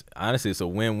 So it's honestly it's a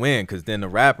win-win because then the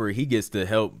rapper he gets to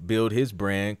help build his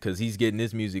brand because he's getting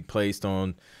his music placed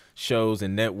on shows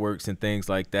and networks and things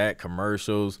like that,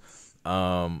 commercials.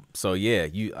 So yeah,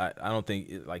 I don't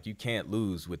think like you can't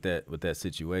lose with that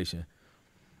situation.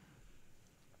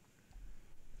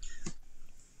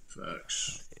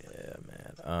 Facts. Yeah,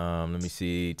 man. Let me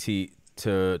see.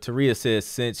 Taria says,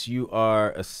 since you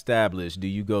are established, do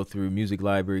you go through music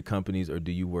library companies or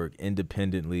do you work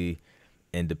independently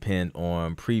and depend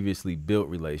on previously built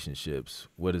relationships?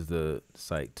 What is the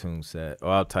site TuneSat?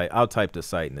 Oh, I'll type the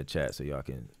site in the chat so y'all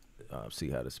can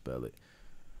see how to spell it.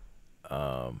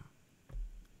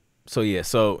 So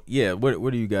yeah.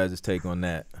 What are you guys' take on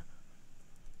that?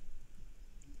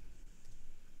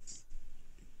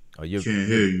 Oh, Can't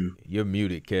hear you. You're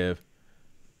muted, Kev.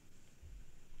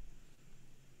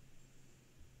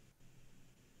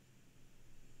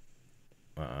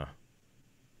 Uh-uh.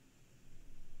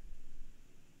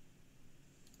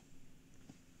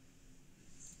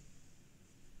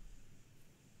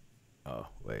 Oh,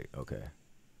 wait. Okay.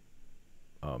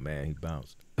 Oh man, he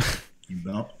bounced. You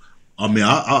know, I mean,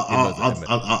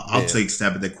 I'll Yeah. take a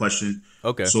stab at that question.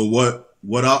 Okay. So what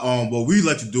we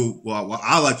like to do, what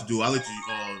I like to do, I like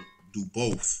to do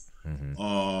both. Mm-hmm.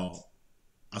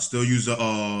 I still use the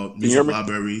Can you hear music me?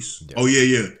 libraries. Yeah. Oh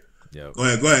yeah. Yeah. Go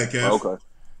ahead, Kev. Okay.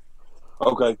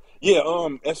 Okay. Yeah,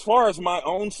 as far as my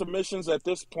own submissions at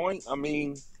this point, I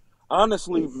mean,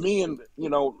 honestly, me and,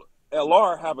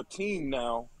 LR have a team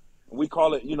now. We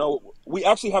call it, we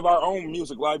actually have our own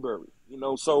music library,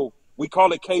 so we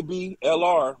call it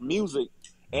KBLR Music.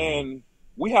 Mm-hmm. And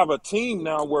we have a team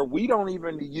now where we don't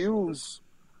even use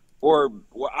or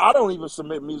well, I don't even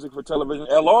submit music for television.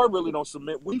 LR really don't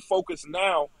submit. We focus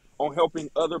now on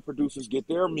helping other producers get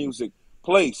their music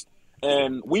placed.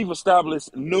 And we've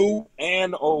established new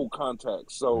and old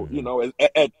contacts. So, Mm-hmm.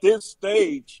 at this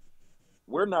stage,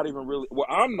 we're not even really, well,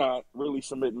 I'm not really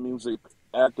submitting music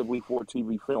actively for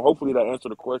TV film. Hopefully that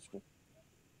answered the question.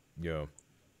 Yeah.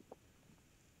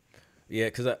 Yeah,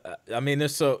 because I mean,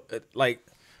 there's so like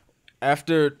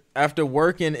after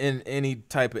working in any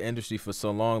type of industry for so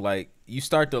long, like you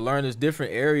start to learn there's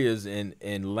different areas and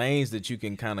lanes that you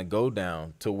can kind of go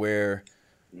down to where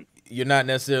you're not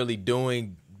necessarily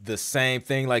doing the same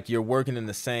thing. Like you're working in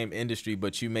the same industry,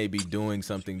 but you may be doing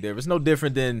something different. It's no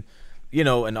different than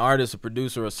an artist, a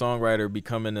producer, a songwriter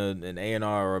becoming an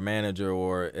A&R or a manager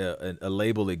or a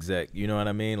label exec. You know what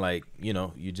I mean? Like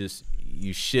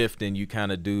you shift and you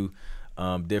kind of do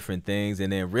different things,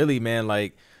 and then really, man,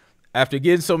 like after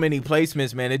getting so many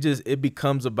placements, man, it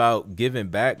becomes about giving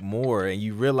back more, and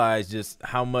you realize just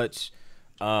how many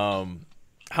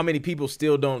people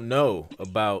still don't know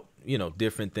about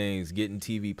different things, getting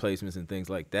TV placements and things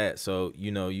like that. So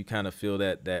you kind of feel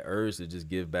that urge to just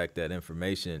give back that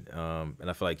information, and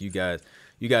I feel like you guys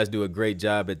do a great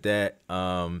job at that.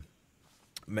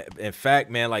 In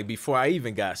fact, man, like before I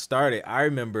even got started, I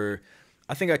remember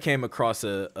I think I came across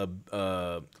a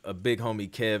big homie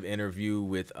Kev interview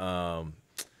with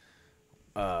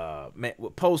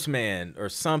with Postman or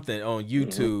something on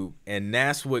YouTube, and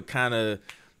that's what kind of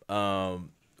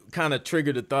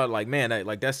triggered the thought, like, man,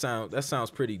 that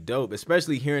sounds pretty dope,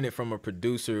 especially hearing it from a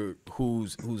producer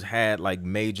who's had like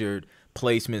major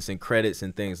placements and credits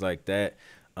and things like that.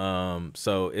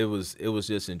 So it was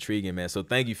just intriguing, man. So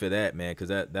thank you for that, man, because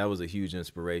that was a huge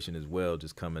inspiration as well,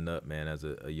 just coming up, man, as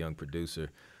a young producer.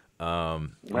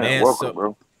 Man, Welcome,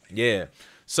 bro. Yeah.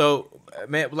 So,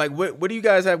 man, like, what do you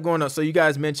guys have going on? So you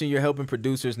guys mentioned you're helping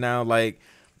producers now. Like,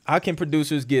 how can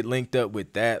producers get linked up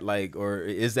with that? Like, or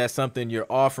is that something you're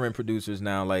offering producers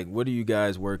now? Like, what are you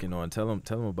guys working on? Tell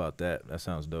them about that. That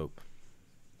sounds dope.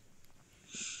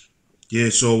 Yeah,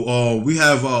 so we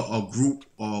have a group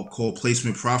called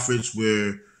Placement Profits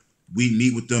where we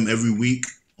meet with them every week,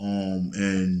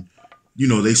 and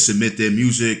they submit their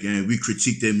music and we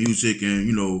critique their music, and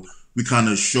we kind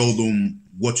of show them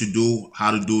what to do,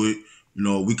 how to do it.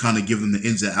 We kind of give them the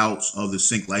ins and outs of the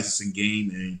sync licensing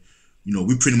game, and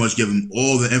we pretty much give them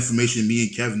all the information me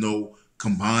and Kev know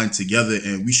combined together,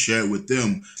 and we share it with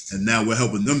them. And now we're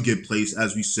helping them get placed.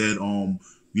 As we said,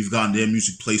 we've gotten their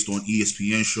music placed on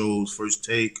ESPN shows, First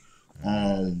Take,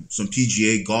 some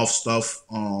PGA golf stuff.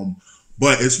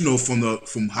 But it's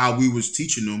from how we was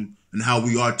teaching them and how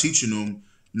we are teaching them.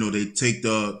 They take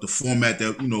the format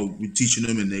that we're teaching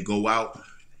them, and they go out,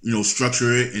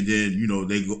 structure it, and then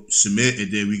they go submit,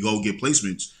 and then we go get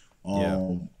placements.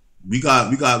 We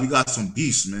got some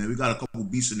beasts, man. We got a couple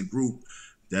beasts in the group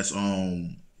that's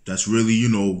really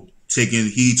taking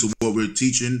heed to what we're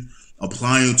teaching,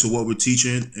 applying to what we're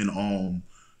teaching, and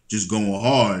just going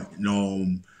hard.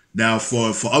 Now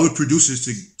for other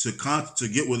producers to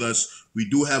get with us, we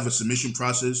do have a submission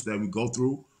process that we go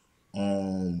through.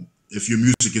 If your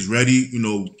music is ready,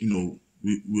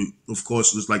 we of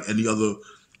course, just like any other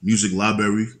music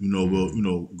library,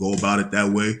 we'll go about it that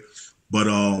way. But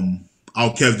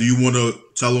Kev, do you want to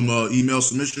tell them email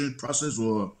submission process,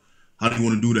 or how do you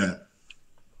want to do that?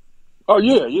 Oh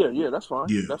yeah. That's fine.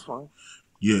 Yeah. That's fine.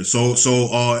 Yeah. So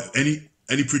any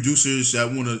producers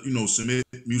that want to submit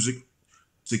music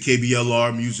to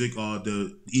KBLR Music,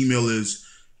 the email is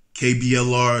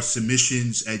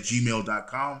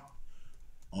kblrsubmissions@gmail.com.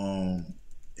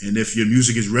 And if your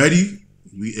music is ready,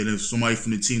 and if somebody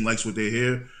from the team likes what they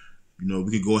hear,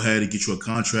 we can go ahead and get you a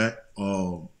contract.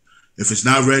 If it's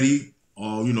not ready,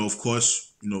 of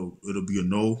course, it'll be a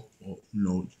no.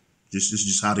 This is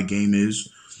just how the game is.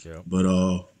 Yeah. But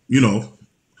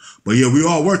but yeah, we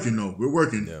are working though. We're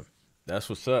working. Yeah. That's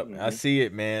what's up. I see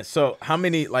it, man. So how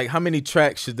many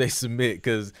tracks should they submit?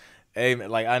 Because hey,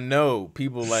 man, I know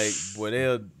people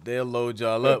they'll load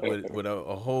y'all up with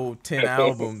a whole 10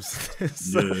 albums.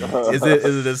 So is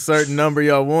it a certain number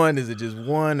y'all want? Is it just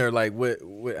one, or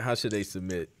what? How should they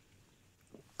submit?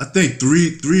 I think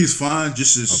three is fine,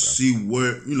 just to see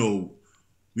where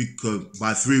we could.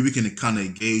 By three, we can kind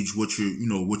of gauge what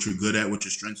you're good at, what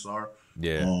your strengths are.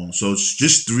 Yeah. So it's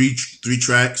just three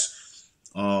tracks.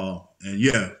 And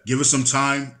yeah, give us some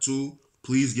time too.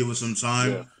 Please give us some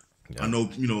time. Yeah. I know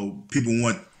people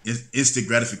want instant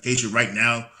gratification right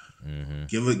now.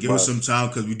 Give us some time,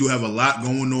 because we do have a lot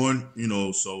going on.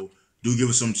 So do give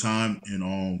us some time.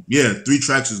 And yeah, 3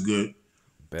 tracks is good.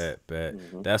 Bet.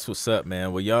 That's what's up,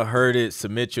 man. Well, y'all heard it.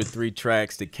 Submit your 3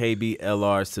 tracks to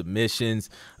KBLR Submissions,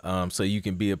 so you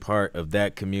can be a part of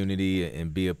that community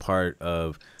and be a part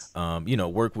of,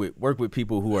 work with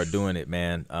people who are doing it,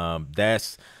 man. I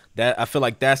feel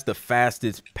like that's the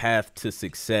fastest path to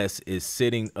success, is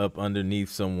sitting up underneath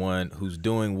someone who's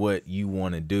doing what you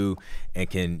want to do and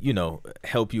can,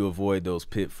 help you avoid those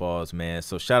pitfalls, man.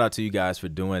 So shout out to you guys for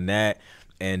doing that.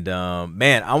 And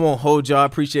man, I won't hold y'all. I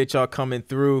appreciate y'all coming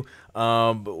through.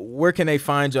 Where can they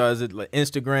find y'all? Is it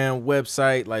Instagram,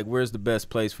 website? Where's the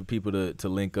best place for people to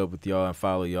link up with y'all and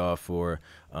follow y'all for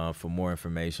more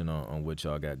information on what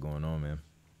y'all got going on, man?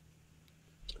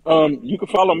 You can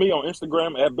follow me on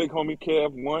Instagram at Big Homie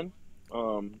Kev1.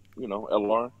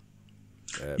 LR.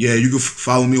 Yeah, you can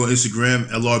follow me on Instagram,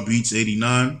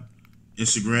 LRBeats89.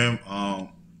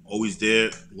 Instagram, always there.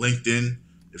 LinkedIn,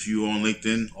 if you're on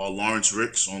LinkedIn, or Lawrence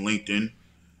Ricks on LinkedIn.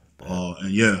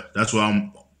 And yeah, that's where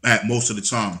I'm at most of the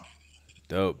time.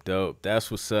 Dope.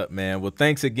 That's what's up, man. Well,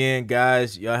 thanks again,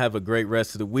 guys. Y'all have a great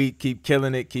rest of the week. Keep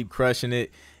killing it. Keep crushing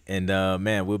it. And,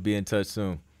 man, we'll be in touch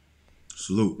soon.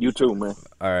 Salute. You too, man.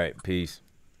 All right. Peace.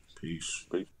 Peace.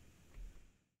 Peace.